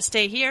 but you can't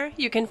stay here.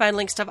 You can find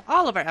links to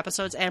all of our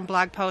episodes and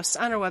blog posts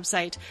on our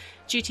website,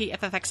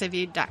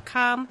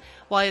 gtffxiv.com.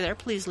 While you're there,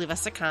 please leave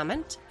us a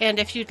comment. And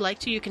if you'd like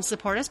to, you can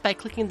support us by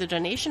clicking the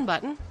donation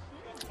button.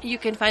 You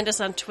can find us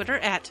on Twitter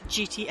at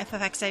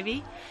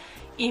gtffxiv.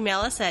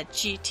 Email us at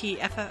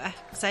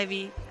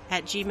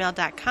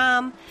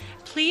gtffxiv@gmail.com.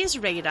 Please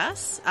rate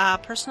us.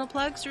 Personal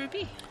plugs,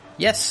 Ruby?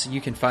 Yes,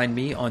 you can find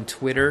me on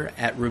Twitter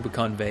at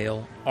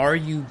RubiconVale,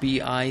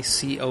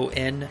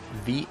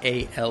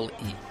 RubiconVale.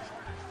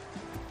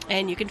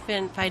 And you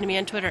can find me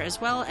on Twitter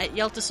as well at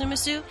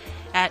Yeltasumasu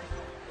at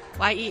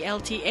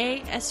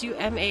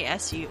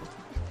YELTASUMASU.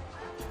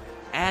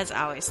 As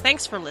always,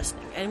 thanks for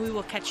listening, and we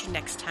will catch you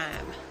next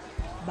time.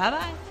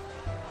 Bye-bye.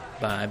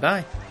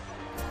 Bye-bye.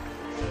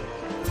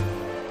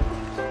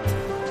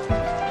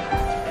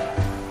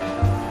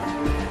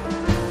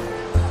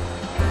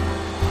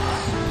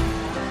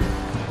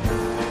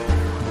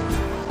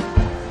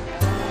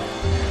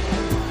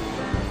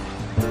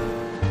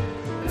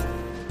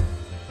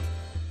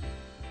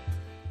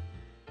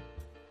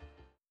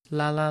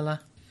 La la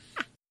la.